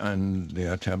 Indeed, and they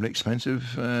are terribly expensive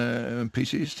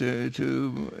pieces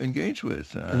to engage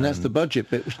with. And that's the budget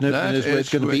bit, which nobody knows where it's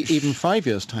going to be even 5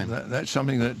 years' time. That's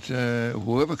something that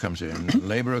whoever comes in,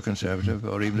 Labour or Conservative,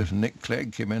 or even if Nick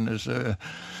Clegg came in as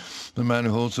the man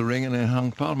who holds the ring in a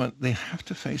hung parliament, they have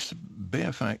to face the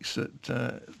bare facts that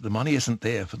the money isn't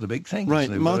there for the big things. Right,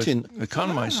 They've Martin.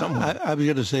 Economise somewhere. I was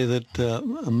going to say that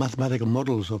mathematical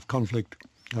models of conflict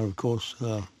are, of course,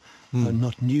 are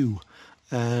not new.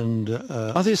 And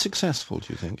are they successful, do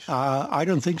you think? I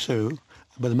don't think so.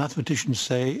 But the mathematicians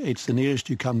say it's the nearest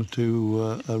you come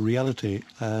to a reality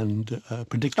and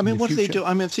predicting the future. What do they do?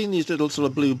 I mean, I've seen these little sort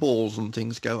of blue balls and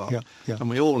things go up, and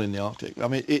we're all in the Arctic. I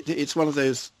mean, it's one of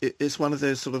those. It's one of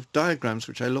those sort of diagrams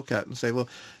which I look at and say, well,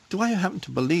 do I happen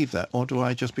to believe that, or do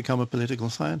I just become a political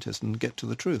scientist and get to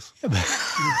the truth?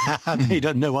 They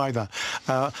don't know either.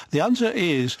 The answer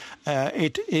is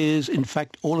it is, in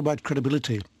fact, all about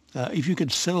credibility. If you can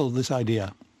sell this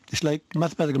idea, it's like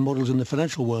mathematical models in the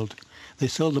financial world. They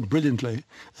sold them brilliantly,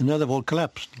 and now they've all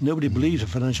collapsed. Nobody believes a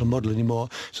financial model anymore.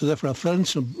 So therefore, a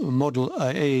financial model,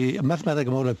 a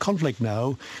mathematical model of conflict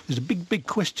now is a big, big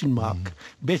question mark.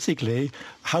 Basically,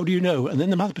 how do you know? And then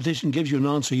the mathematician gives you an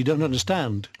answer you don't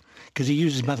understand, because he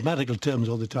uses mathematical terms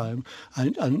all the time,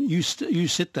 and you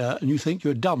sit there and you think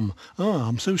you're dumb. Oh,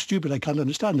 I'm so stupid I can't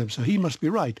understand him, so he must be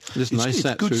right. Listen, I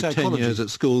sat through psychology. 10 years at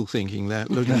school thinking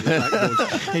that, looking at the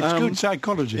blackboard. It's good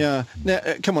psychology. Yeah. Now,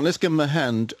 come on, let's give him a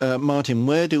hand. Martin,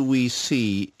 where do we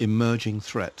see emerging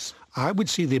threats? I would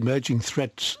see the emerging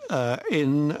threats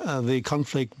in the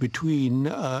conflict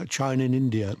between China and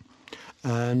India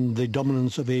and the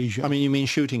dominance of Asia. I mean, you mean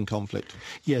shooting conflict?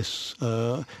 Yes.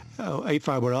 If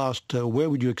I were asked where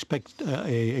would you expect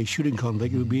a shooting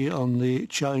conflict, it would be on the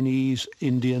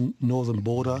Chinese-Indian northern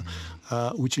border.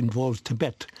 which involves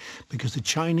Tibet, because the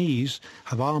Chinese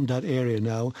have armed that area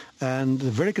now, and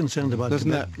they're very concerned about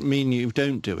Doesn't Tibet. that mean you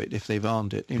don't do it if they've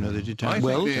armed it? You know, they I determine.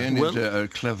 think the Indians are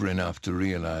clever enough to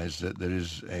realise that there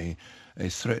is a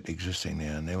threat existing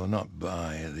there, and they will not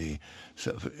buy the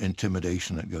sort of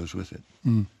intimidation that goes with it.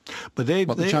 But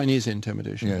the Chinese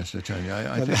intimidation? Yes, the Chinese.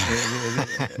 I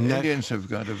think the Indians have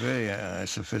got a very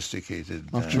sophisticated...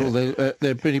 After all,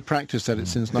 they're pretty practiced at it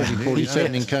since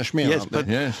 1947 in Kashmir, yes, aren't they? but,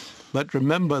 yes. But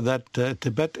remember that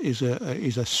Tibet is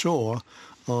a sore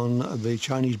on the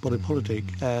Chinese body politic,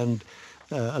 and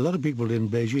a lot of people in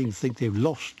Beijing think they've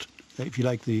lost, if you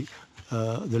like, the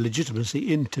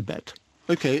legitimacy in Tibet.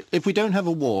 Okay, if we don't have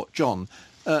a war, John,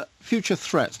 future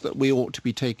threats that we ought to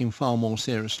be taking far more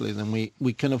seriously than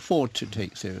we can afford to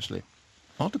take seriously?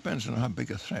 All depends on how big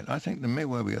a threat. I think there may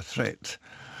well be a threat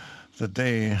the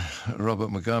day Robert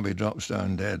Mugabe drops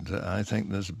down dead. I think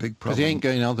there's a big problem. Because he ain't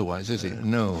going otherwise, is he?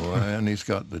 No, and he's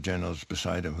got the generals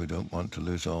beside him who don't want to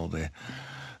lose all the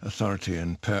authority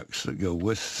and perks that go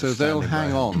with. So they'll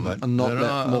hang on and not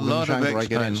let Morgan a lot of Tsvangirai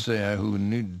get in. expats there who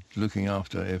need looking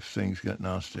after if things get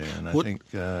nasty, and I think.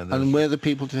 And we're the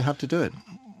people to have to do it.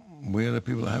 We're the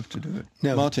people that have to do it.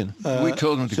 Now, Martin, we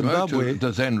told them to Zimbabwe, go out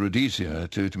to then Rhodesia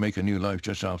to make a new life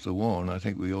just after the war, and I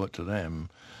think we owe it to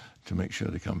them to make sure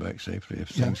they come back safely if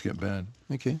things get bad.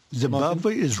 Okay.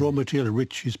 Zimbabwe is raw material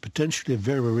rich. It's potentially a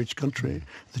very, very rich country.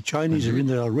 The Chinese are in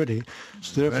there already.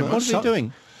 So therefore, What are they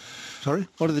doing? Sorry?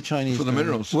 What are the Chinese For the doing?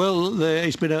 minerals. Well,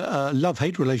 it's been a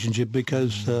love-hate relationship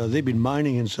because they've been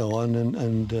mining and so on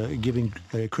and giving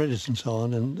credits and so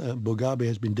on, and Mugabe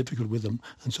has been difficult with them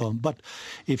and so on. But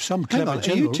if some Hang clever on,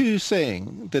 general... are you two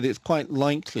saying that it's quite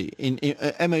likely,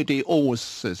 MOD always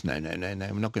says, no, we're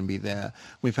not going to be there.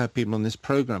 We've had people on this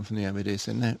programme from the MOD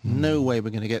saying, no way we're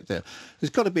going to get there.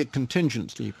 There's got to be a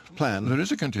contingency plan. There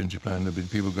is a contingency plan. There have been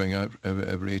people going out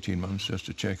every 18 months just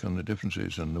to check on the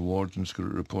differences, and the wardens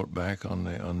could report back on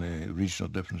the regional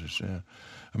differences. Yeah.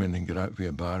 I mean, they can get out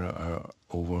via Bara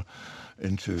or over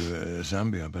into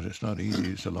Zambia, but it's not easy.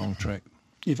 It's a long trek.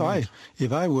 If I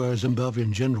were a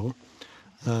Zimbabwean general,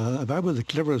 if I were the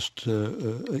cleverest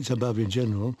Zimbabwean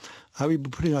general, I would be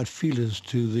putting out feelers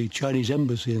to the Chinese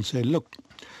embassy and say, look,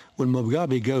 when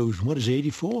Mugabe goes, what is he,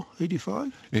 84,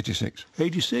 85? 86.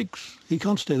 86. He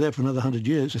can't stay there for another 100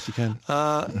 years. Yes, he can.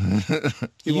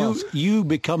 You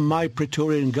become my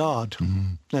Praetorian Guard,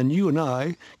 and you and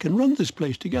I can run this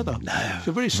place together. No. It's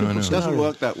a very simple It scenario. doesn't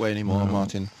work that way anymore,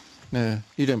 Martin. No,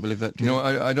 you don't believe that, do you? No,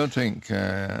 I don't think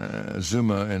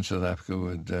Zuma in South Africa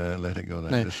would let it go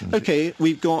that distance. Okay,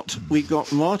 we've got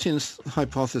Martin's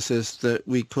hypothesis that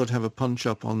we could have a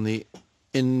punch-up on the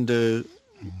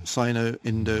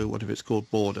Sino-Indo, whatever it's called,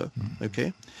 border.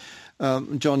 Okay.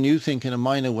 John, you think in a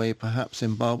minor way perhaps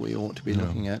Zimbabwe ought to be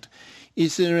looking at.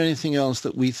 Is there anything else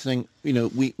that we think,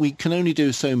 we can only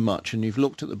do so much, and you've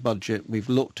looked at the budget, we've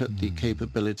looked at the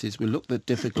capabilities, we've looked at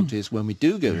difficulties when we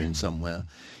do go in somewhere.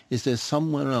 Is there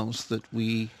somewhere else that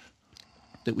we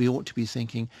ought to be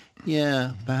thinking,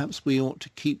 perhaps we ought to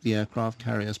keep the aircraft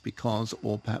carriers because,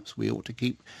 or perhaps we ought to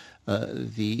keep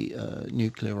the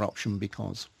nuclear option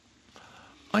because?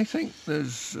 I think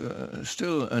there's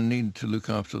still a need to look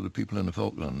after the people in the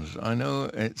Falklands. I know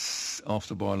it's off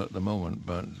the boil at the moment,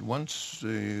 but once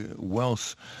the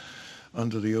wealth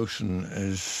under the ocean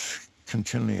is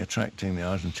continually attracting the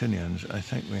Argentinians, I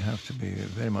think we have to be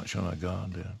very much on our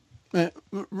guard there.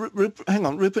 Hang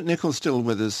on, Rupert Nichols still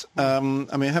with us.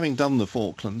 Having done the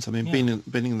Falklands, been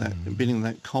in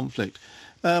that conflict,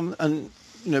 and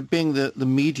being the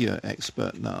media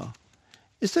expert now,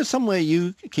 is there somewhere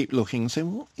you keep looking and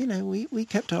saying, well, we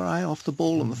kept our eye off the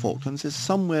ball on the Falklands. There's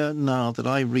somewhere now that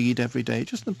I read every day,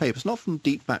 just in the papers, not from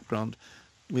deep background,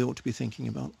 we ought to be thinking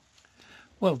about?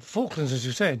 Well, Falklands, as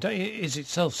you said, is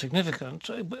itself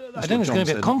significant. I don't think it's going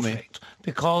to be a conflict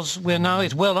because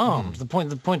it's well armed. The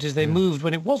point is they moved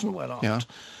when it wasn't well armed. Yeah.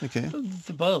 Okay.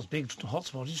 The world's big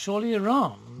hotspot is surely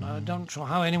Iran. I'm not sure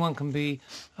how anyone can be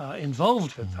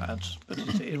involved with that, but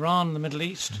it's Iran, the Middle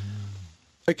East.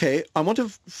 Okay, I want to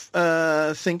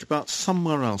think about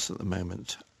somewhere else at the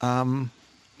moment. I'm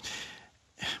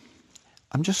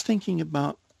just thinking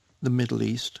about the Middle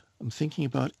East. I'm thinking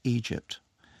about Egypt,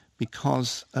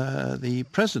 because the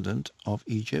president of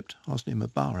Egypt, Hosni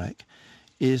Mubarak,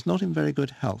 is not in very good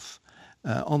health.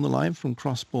 On the line from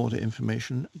Cross Border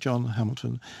Information, John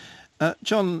Hamilton.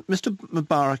 John, Mr.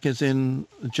 Mubarak is in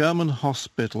a German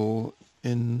hospital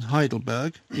in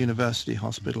Heidelberg, University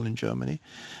Hospital in Germany.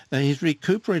 He's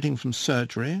recuperating from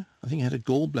surgery. I think he had a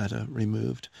gallbladder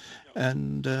removed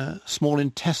and small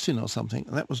intestine or something.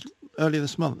 That was earlier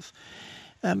this month.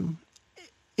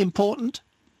 Important?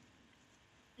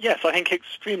 Yes, I think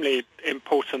extremely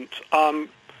important. And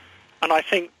I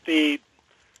think the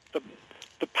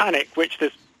panic which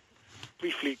this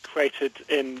briefly created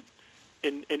in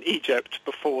Egypt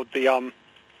before the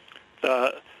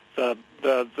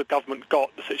government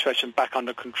got the situation back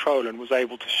under control and was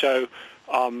able to show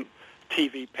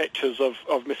TV pictures of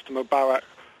Mr. Mubarak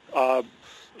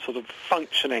sort of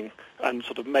functioning and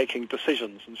sort of making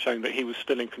decisions and showing that he was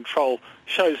still in control,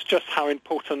 shows just how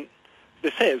important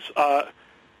this is.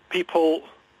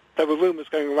 There were rumours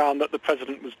going around that the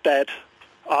president was dead.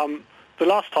 The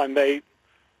last time they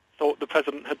thought the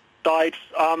president had died,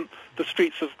 the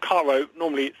streets of Cairo,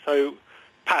 normally so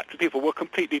packed with people, were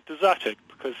completely deserted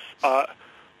because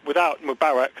without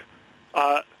Mubarak,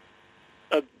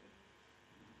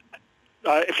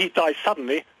 if he dies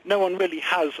suddenly, no one really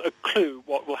has a clue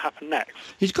what will happen next.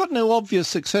 He's got no obvious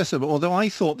successor, although I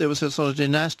thought there was a sort of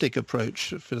dynastic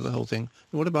approach for the whole thing.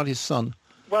 What about his son?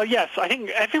 Well, yes, I think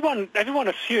everyone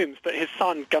assumes that his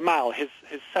son Gamal, his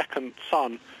second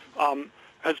son,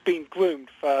 has been groomed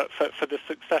for the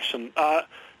succession.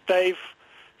 They've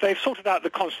sorted out the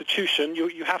constitution.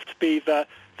 You have to be the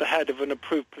head of an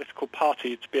approved political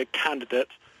party to be a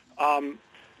candidate.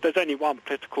 There's only one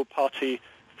political party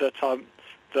that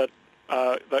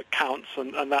counts,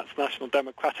 and that's National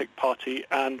Democratic Party.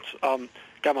 And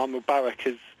Gamal Mubarak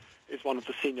is one of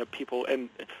the senior people in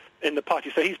the party.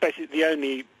 So he's basically the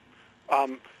only,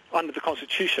 under the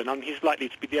constitution, he's likely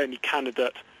to be the only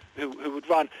candidate who would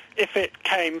run if it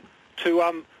came to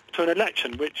an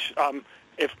election, which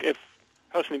if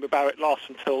Hosni Mubarak lasts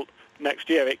until next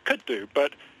year, it could do.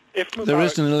 But if Mubarak, there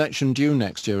is an election due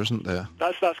next year, isn't there?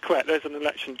 That's correct. There's an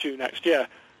election due next year.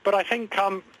 But I think,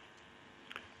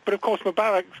 but of course,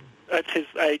 Mubarak at his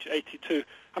age, 82,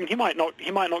 he might not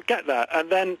get there, and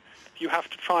then you have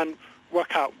to try and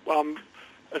work out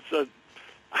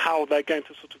how they're going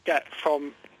to sort of get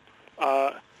from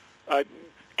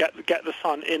get the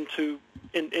son into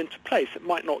place. It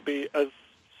might not be as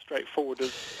straightforward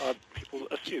as people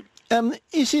assume.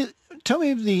 Tell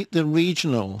me of the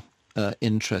regional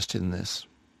interest in this.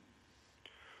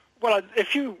 Well,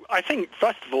 I think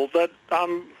first of all that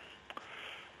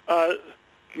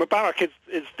Mubarak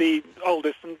is the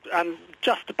oldest and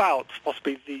just about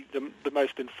possibly the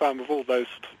most infirm of all those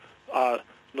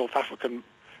North African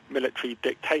military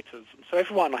dictators. And so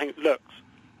everyone, I think, looks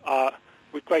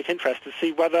with great interest to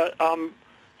see whether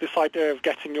this idea of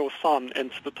getting your son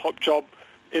into the top job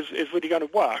is really going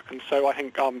to work. And so I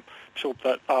think I'm sure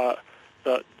that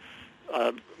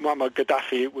Muammar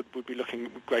Gaddafi would be looking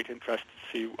with great interest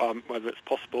to see whether it's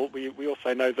possible. We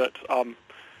also know that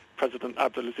President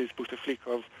Abdelaziz Bouteflika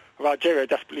of Algeria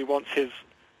desperately wants his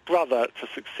brother to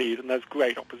succeed, and there's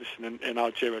great opposition in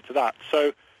Algeria to that.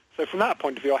 So from that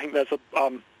point of view, I think there's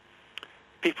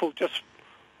people just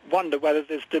wonder whether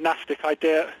this dynastic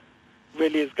idea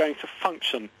really is going to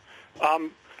function.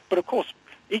 But of course,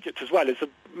 Egypt as well is a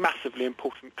massively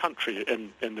important country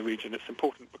in the region. It's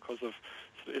important because of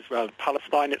Israel and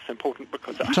Palestine. It's important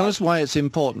because... Tell us why it's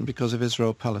important because of Israel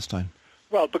and Palestine.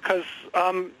 Well, because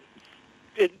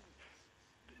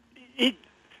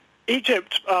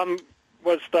Egypt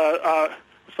was the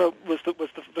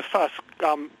first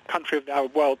country of the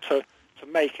Arab world to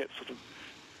make it sort of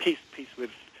peace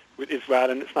with Israel,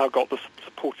 and it's now got the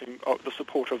support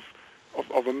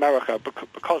of America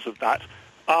because of that.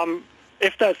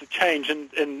 If there's a change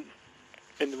in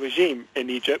the regime in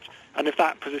Egypt, and if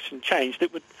that position changed,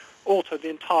 it would alter the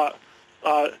entire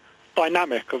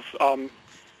dynamic of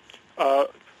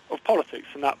politics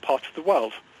in that part of the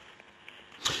world.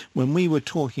 When we were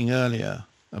talking earlier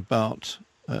about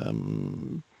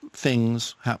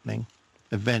things happening,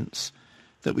 events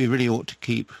that we really ought to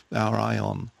keep our eye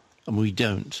on, and we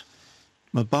don't,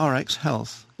 Mubarak's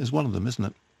health is one of them, isn't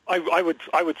it? I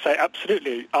would say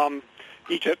absolutely.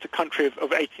 Egypt, a country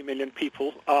of 80 million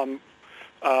people,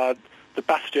 the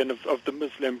bastion of the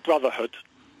Muslim Brotherhood.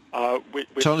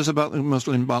 Tell us about the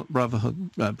Muslim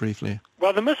Brotherhood briefly.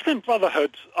 Well, the Muslim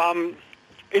Brotherhood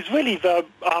is really the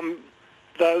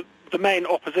main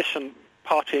opposition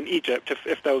party in Egypt.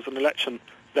 If there was an election,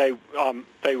 they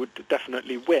would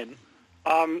definitely win.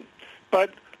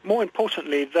 But more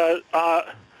importantly, the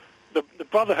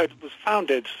Brotherhood was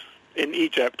founded in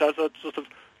Egypt as a sort of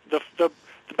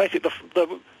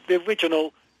the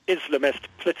original Islamist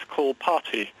political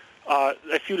party.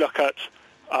 If you look at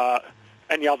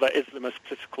any other Islamist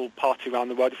political party around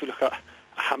the world, if you look at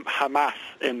Hamas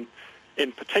in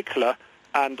particular,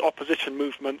 and opposition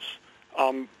movements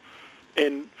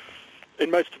in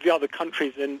most of the other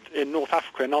countries in North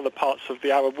Africa and other parts of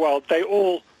the Arab world, they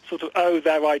all sort of owe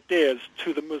their ideas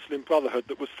to the Muslim Brotherhood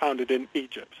that was founded in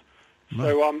Egypt.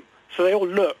 Right. So they all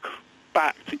look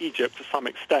back to Egypt to some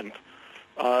extent.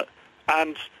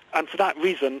 And for that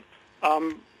reason,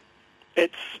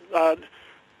 it's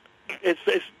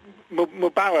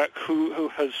Mubarak who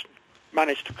has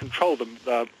managed to control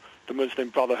the Muslim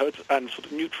Brotherhood and sort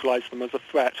of neutralise them as a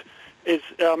threat is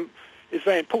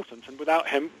very important. And without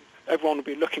him, everyone will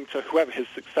be looking to whoever his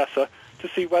successor to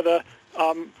see whether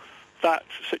that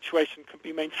situation can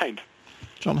be maintained.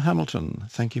 John Hamilton,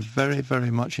 thank you very,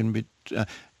 very much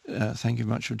thank you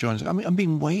much for joining us. I mean, I'm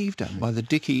being waved at by the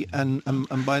Dickey and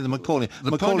by the Macaulay.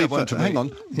 Hang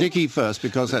on, Dickey first,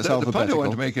 because that's alphabetical. The point I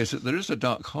want to make is that there is a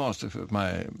dark horse, if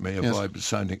I may avoid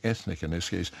sounding ethnic in this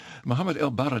case. Mohammed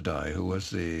El-Baradei, who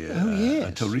was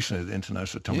until recently the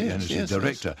International Atomic Energy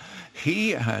Director, he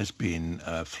has been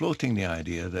floating the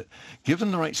idea that,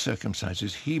 given the right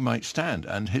circumstances, he might stand,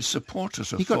 and his supporters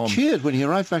have formed... He got cheered when he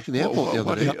arrived back at the airport the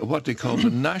other day. What they call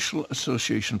the National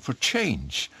Association for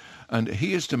Change. And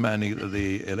he is demanding that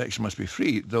the election must be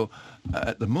free, though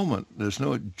at the moment there's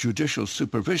no judicial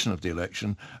supervision of the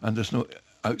election and there's no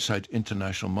outside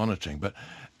international monitoring. But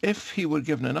if he were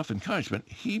given enough encouragement,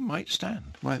 he might stand.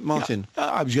 Right, Martin.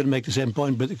 I was going to make the same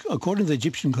point, but according to the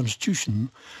Egyptian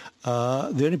constitution,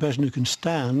 the only person who can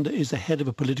stand is the head of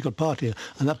a political party,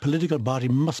 and that political party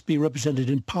must be represented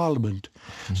in Parliament.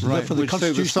 So right, for the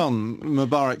constitution,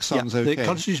 Mubarak's son's okay. The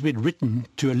constitution has been written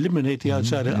to eliminate the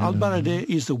outsider. Al-Baradei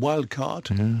is the wild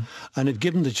card, and if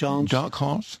given the chance... Dark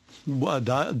horse?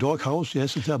 Dark horse,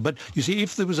 yes. But you see,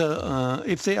 if there was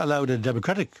if they allowed a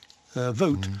democratic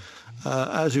vote,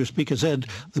 as your speaker said,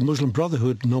 the Muslim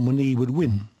Brotherhood nominee would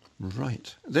win.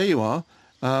 Right. There you are.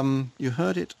 You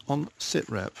heard it on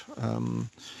SITREP.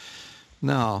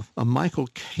 Now, a Michael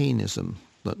Caineism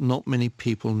that not many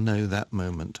people know that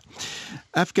moment.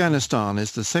 Afghanistan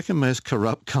is the second most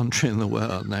corrupt country in the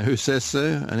world. Now, who says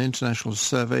so? An international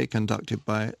survey conducted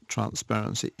by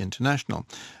Transparency International.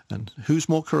 And who's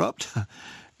more corrupt?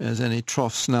 As any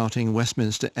trough-snouting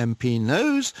Westminster MP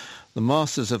knows, the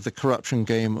masters of the corruption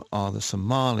game are the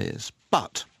Somalis.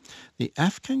 But the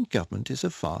Afghan government is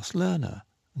a fast learner,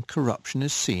 and corruption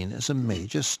is seen as a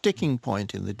major sticking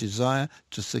point in the desire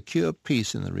to secure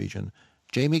peace in the region.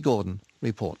 Jamie Gordon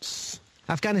reports.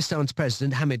 Afghanistan's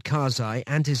President Hamid Karzai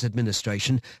and his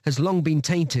administration has long been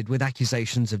tainted with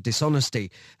accusations of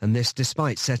dishonesty, and this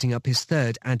despite setting up his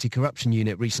third anti-corruption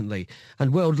unit recently.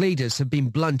 And world leaders have been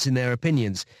blunt in their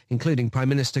opinions, including Prime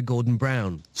Minister Gordon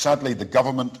Brown. Sadly, the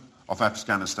government of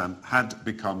Afghanistan had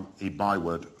become a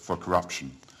byword for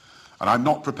corruption. And I'm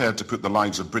not prepared to put the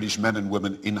lives of British men and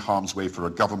women in harm's way for a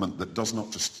government that does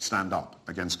not just stand up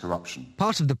against corruption.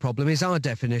 Part of the problem is our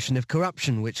definition of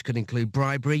corruption, which could include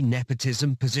bribery,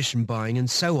 nepotism, position buying and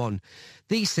so on.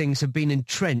 These things have been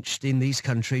entrenched in these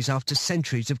countries after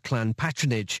centuries of clan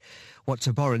patronage. What's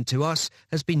abhorrent to us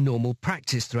has been normal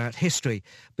practice throughout history,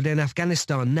 but in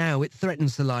Afghanistan now it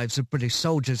threatens the lives of British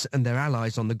soldiers and their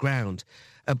allies on the ground.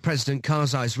 At President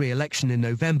Karzai's re-election in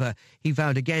November, he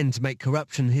vowed again to make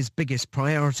corruption his biggest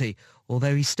priority,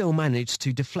 although he still managed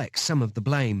to deflect some of the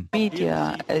blame.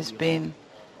 Media has been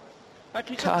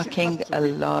talking a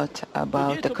lot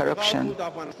about the corruption.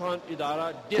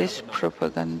 This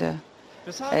propaganda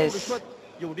has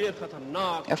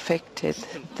affected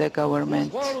the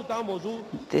government.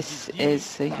 This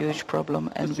is a huge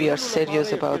problem and we are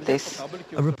serious about this.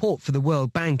 A report for the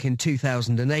World Bank in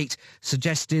 2008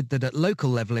 suggested that at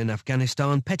local level in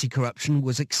Afghanistan, petty corruption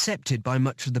was accepted by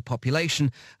much of the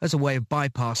population as a way of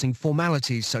bypassing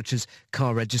formalities such as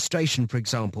car registration, for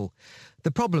example. The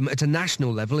problem at a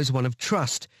national level is one of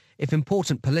trust. If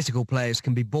important political players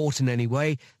can be bought in any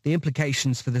way, the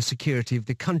implications for the security of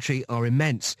the country are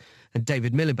immense. And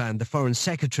David Miliband, the Foreign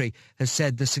Secretary, has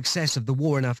said the success of the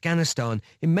war in Afghanistan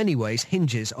in many ways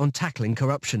hinges on tackling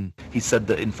corruption. He said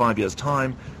that in 5 years'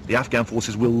 time, the Afghan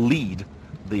forces will lead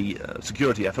the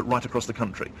security effort right across the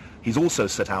country. He's also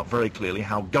set out very clearly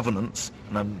how governance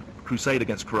and crusade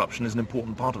against corruption is an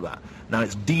important part of that. Now,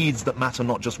 it's deeds that matter,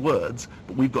 not just words,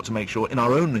 but we've got to make sure in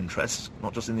our own interests,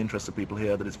 not just in the interests of people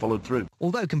here, that it's followed through.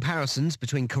 Although comparisons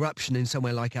between corruption in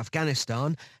somewhere like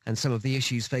Afghanistan and some of the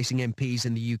issues facing MPs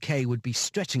in the UK would be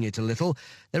stretching it a little,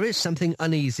 there is something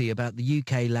uneasy about the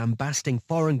UK lambasting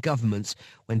foreign governments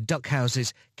when duck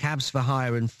houses, cabs for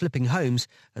hire and flipping homes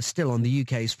are still on the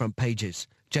UK's front pages.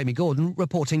 Jamie Gordon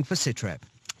reporting for SITREP.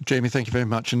 Jamie, thank you very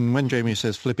much. And when Jamie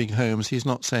says flipping homes, he's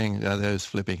not saying those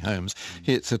flipping homes.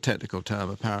 It's a technical term,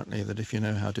 apparently, that if you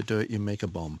know how to do it, you make a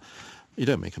bomb. You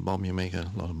don't make a bomb, you make a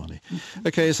lot of money.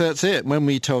 OK, so that's it. When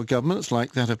we tell governments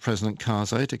like that of President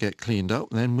Karzai to get cleaned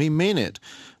up, then we mean it.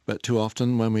 But too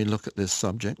often when we look at this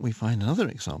subject, we find another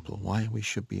example why we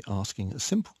should be asking a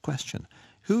simple question.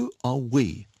 Who are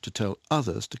we to tell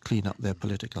others to clean up their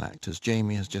political act, as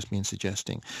Jamie has just been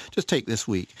suggesting? Just take this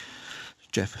week.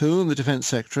 Geoff Hoon, the Defence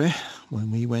Secretary,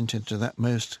 when we went into that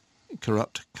most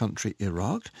corrupt country,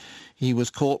 Iraq, he was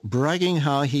caught bragging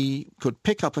how he could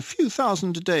pick up a few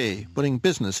thousand a day, putting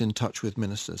business in touch with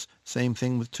ministers. Same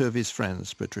thing with two of his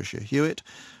friends, Patricia Hewitt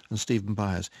and Stephen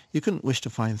Byers. You couldn't wish to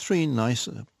find three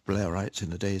nicer Blairites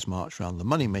in a day's march round the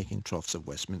money-making troughs of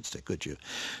Westminster, could you?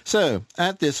 So,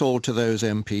 add this all to those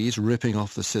MPs ripping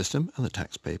off the system and the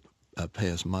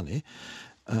taxpayers' money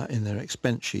in their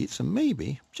expense sheets, and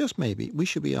maybe, just maybe, we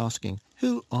should be asking,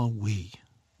 who are we,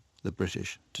 the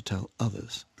British, to tell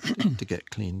others to get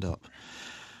cleaned up?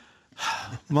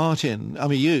 Martin, I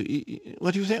mean,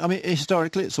 what do you think? I mean,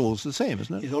 historically, it's all the same,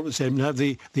 isn't it? It's all the same. Now,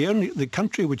 the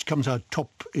country which comes out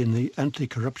top in the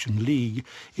anti-corruption league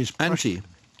is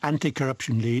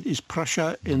Anti-corruption league is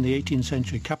Prussia in the 18th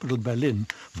century capital Berlin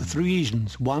for three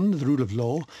reasons. One, the rule of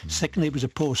law. Secondly, it was a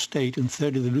poor state. And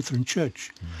thirdly, the Lutheran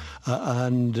Church.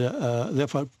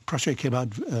 Therefore, Prussia came out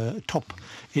top.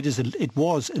 It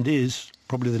was and is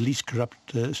probably the least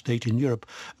corrupt state in Europe.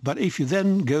 But if you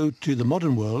then go to the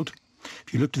modern world,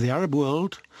 if you look to the Arab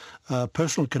world,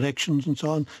 personal connections and so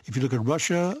on. If you look at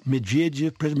Russia,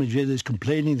 President Medvedev is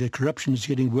complaining that corruption is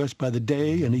getting worse by the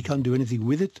day and he can't do anything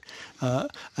with it.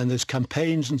 And there's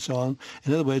campaigns and so on.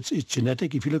 In other words, it's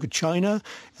genetic. If you look at China,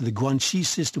 the Guanxi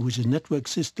system, which is a network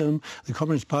system, the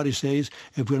Communist Party says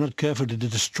if we're not careful to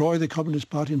destroy the Communist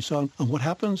Party and so on. And what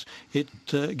happens? It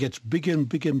gets bigger and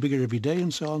bigger and bigger every day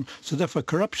and so on. So therefore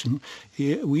corruption,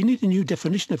 we need a new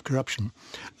definition of corruption.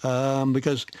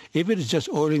 Because if it is just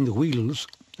oiling the wheels,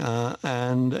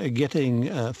 and getting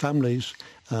families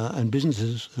and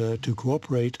businesses to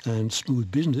cooperate and smooth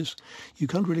business, you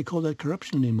can't really call that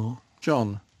corruption anymore.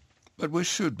 John? But we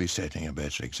should be setting a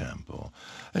better example.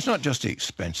 It's not just the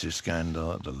expenses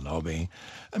scandal, the lobbying.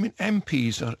 I mean,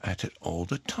 MPs are at it all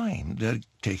the time. They're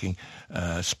taking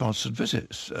sponsored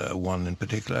visits. One in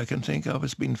particular I can think of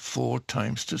has been 4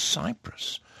 times to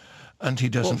Cyprus. And he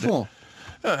doesn't... What for?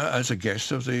 As a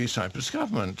guest of the Cyprus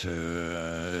government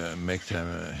to make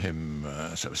him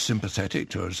sort of sympathetic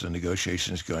towards the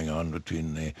negotiations going on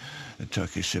between the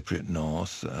Turkish Cypriot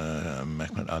North,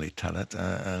 Mehmet Ali Talat,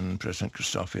 and President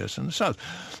Christofias in the South.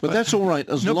 But that's all right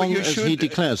as long as he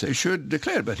declares it. He should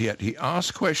declare, but yet he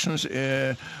asked questions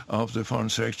of the Foreign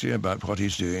Secretary about what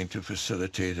he's doing to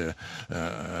facilitate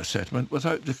a settlement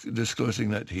without disclosing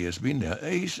that he has been there.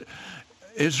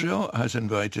 Israel has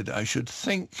invited, I should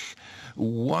think,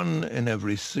 1 in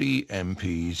every 3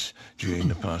 MPs during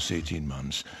the past 18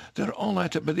 months. They're all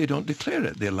at it, but they don't declare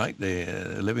it. They're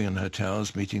living in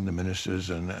hotels, meeting the ministers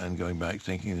and going back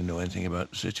thinking they know anything about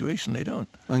the situation. They don't.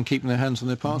 And keeping their hands on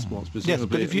their passports, presumably. Yes,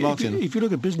 but if you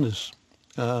look at business,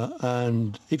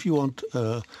 and if you want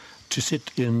to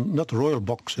sit in, not the royal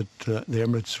box at the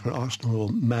Emirates for Arsenal or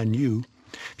Man U,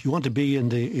 if you want to be in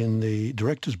the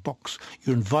director's box,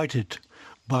 you're invited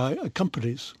by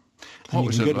companies. What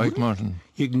was it like, Martin?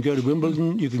 You can go to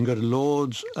Wimbledon, you can go to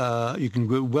Lord's, you can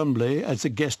go to Wembley as a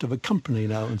guest of a company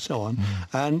now and so on,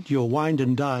 and you're wined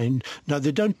and dined. Now,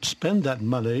 they don't spend that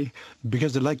money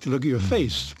because they like to look at your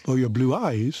face or your blue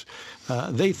eyes.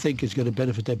 They think it's going to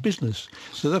benefit their business.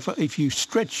 So therefore, if you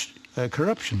stretch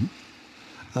corruption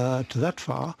to that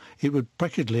far, it would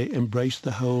practically embrace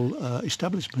the whole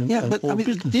establishment and all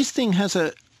business. This thing has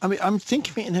I'm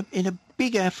thinking in a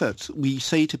big effort, we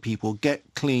say to people, get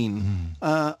clean.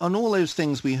 On all those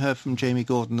things we heard from Jamie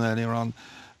Gordon earlier on,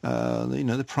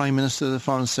 the Prime Minister, the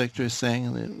Foreign Secretary is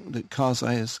saying that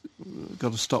Karzai has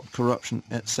got to stop corruption,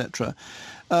 etc.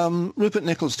 Rupert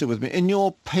Nichols still with me. In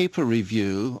your paper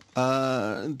review,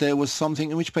 there was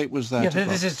something... In which paper was that? Yeah,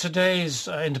 this is today's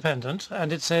Independent,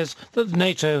 and it says that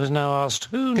NATO has now asked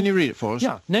Hoon... Can you read it for us?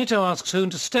 Yeah. NATO asks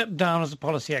Hoon to step down as a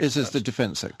policy expert. This is the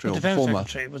Defence Secretary, the Defence former.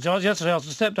 Secretary was yesterday asked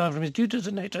to step down from his duties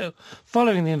at NATO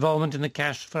following the involvement in the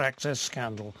cash for access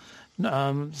scandal.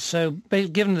 So,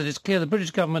 given that it's clear the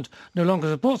British government no longer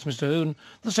supports Mr Hoon,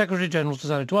 the Secretary-General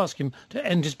decided to ask him to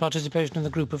end his participation in the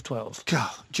Group of 12.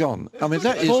 God, John, I mean,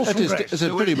 that is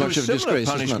a pretty much of a disgrace,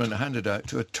 punishment isn't it? handed out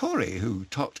to a Tory who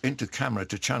talked into camera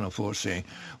to Channel 4 saying,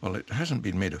 well, it hasn't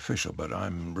been made official, but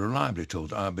I'm reliably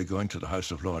told I'll be going to the House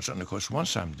of Lords, and of course,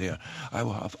 once I'm there, I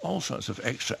will have all sorts of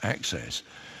extra access.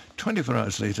 24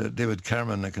 hours later, David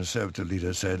Cameron, the Conservative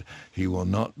leader, said he will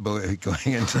not be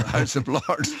going into the House of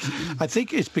Lords. I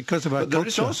think it's because of our culture. There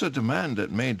is also a demand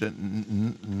that made that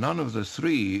none of the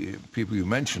 3 people you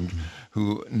mentioned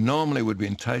who normally would be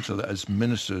entitled as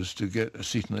ministers to get a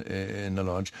seat in the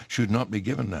Lodge should not be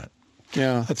given that.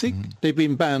 Yeah, I think they've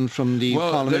been banned from the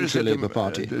Parliamentary Labour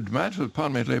Party. The demand for the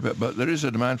Parliamentary Labour, but there is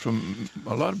a demand from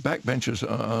a lot of backbenchers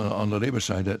on the Labour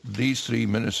side that these three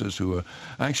ministers who are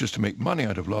anxious to make money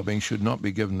out of lobbying should not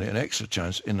be given an extra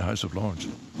chance in the House of Lords.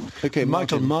 Okay,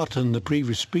 Michael Martin, the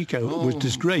previous Speaker, was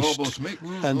disgraced,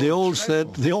 and they all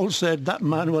said that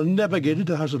man will never get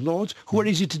into the House of Lords. Where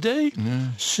is he today?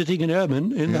 Sitting in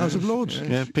ermine in the House of Lords.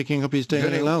 Yeah, picking up his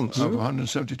daily allowance of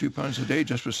 £172 a day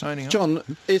just for signing up. John,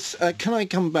 can I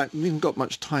come back? We haven't got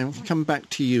much time. Come back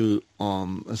to you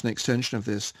as an extension of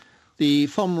this. The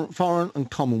Foreign and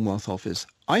Commonwealth Office,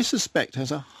 I suspect,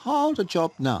 has a harder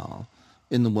job now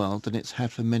in the world than it's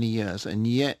had for many years, and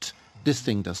yet this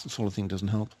sort of thing doesn't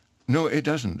help. No, it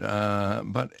doesn't.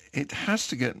 But it has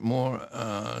to get more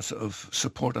sort of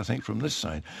support, I think, from this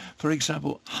side. For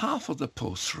example, half of the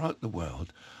posts throughout the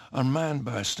world are manned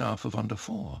by a staff of under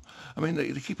 4. I mean,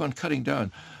 they keep on cutting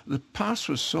down. The pass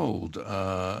was sold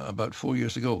about 4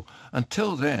 years ago.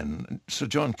 Until then, Sir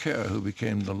John Kerr, who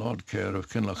became the Lord Kerr of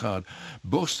Kinlochard,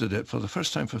 boasted it for the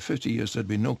first time for 50 years there'd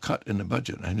been no cut in the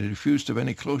budget, and he refused to have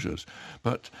any closures.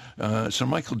 But Sir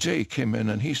Michael Jay came in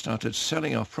and he started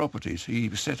selling off properties. He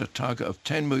set a target of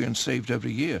 10 million saved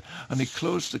every year, and he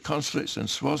closed the consulates in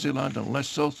Swaziland and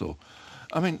Lesotho.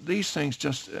 I mean, these things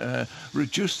just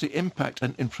reduce the impact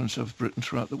and influence of Britain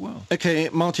throughout the world. Okay,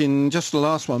 Martin, just the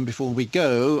last one before we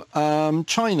go.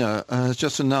 China has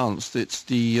just announced it's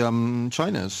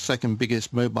China's second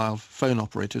biggest mobile phone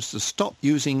operators to stop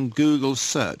using Google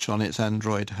search on its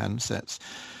Android handsets.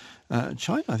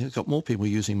 China, I think, has got more people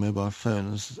using mobile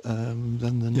phones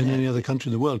than any other country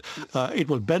in the world. It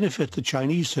will benefit the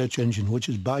Chinese search engine, which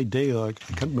is Baidu, or I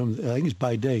can't remember, I think it's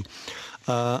Baidu.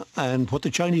 And what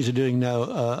the Chinese are doing now,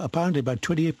 apparently about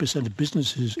 28% of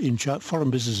businesses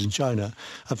foreign businesses in China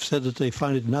have said that they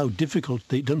find it now difficult.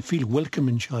 They don't feel welcome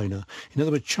in China. In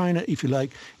other words, China, if you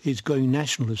like, is going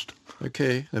nationalist.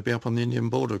 Okay, they'll be up on the Indian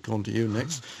border, according to you,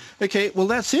 next. Okay, well,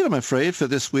 that's it, I'm afraid, for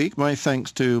this week. My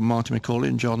thanks to Martin McCauley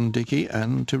and John Dickey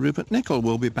and to Rupert Nichol.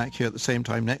 We'll be back here at the same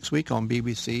time next week on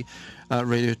BBC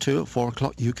Radio 2 at 4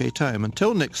 o'clock UK time.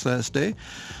 Until next Thursday,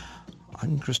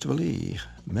 I'm Christopher Lee.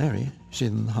 Mary, she's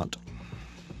in the hut.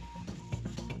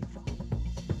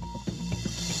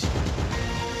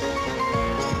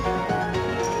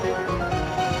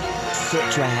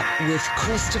 Sit Rep with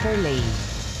Christopher Lee.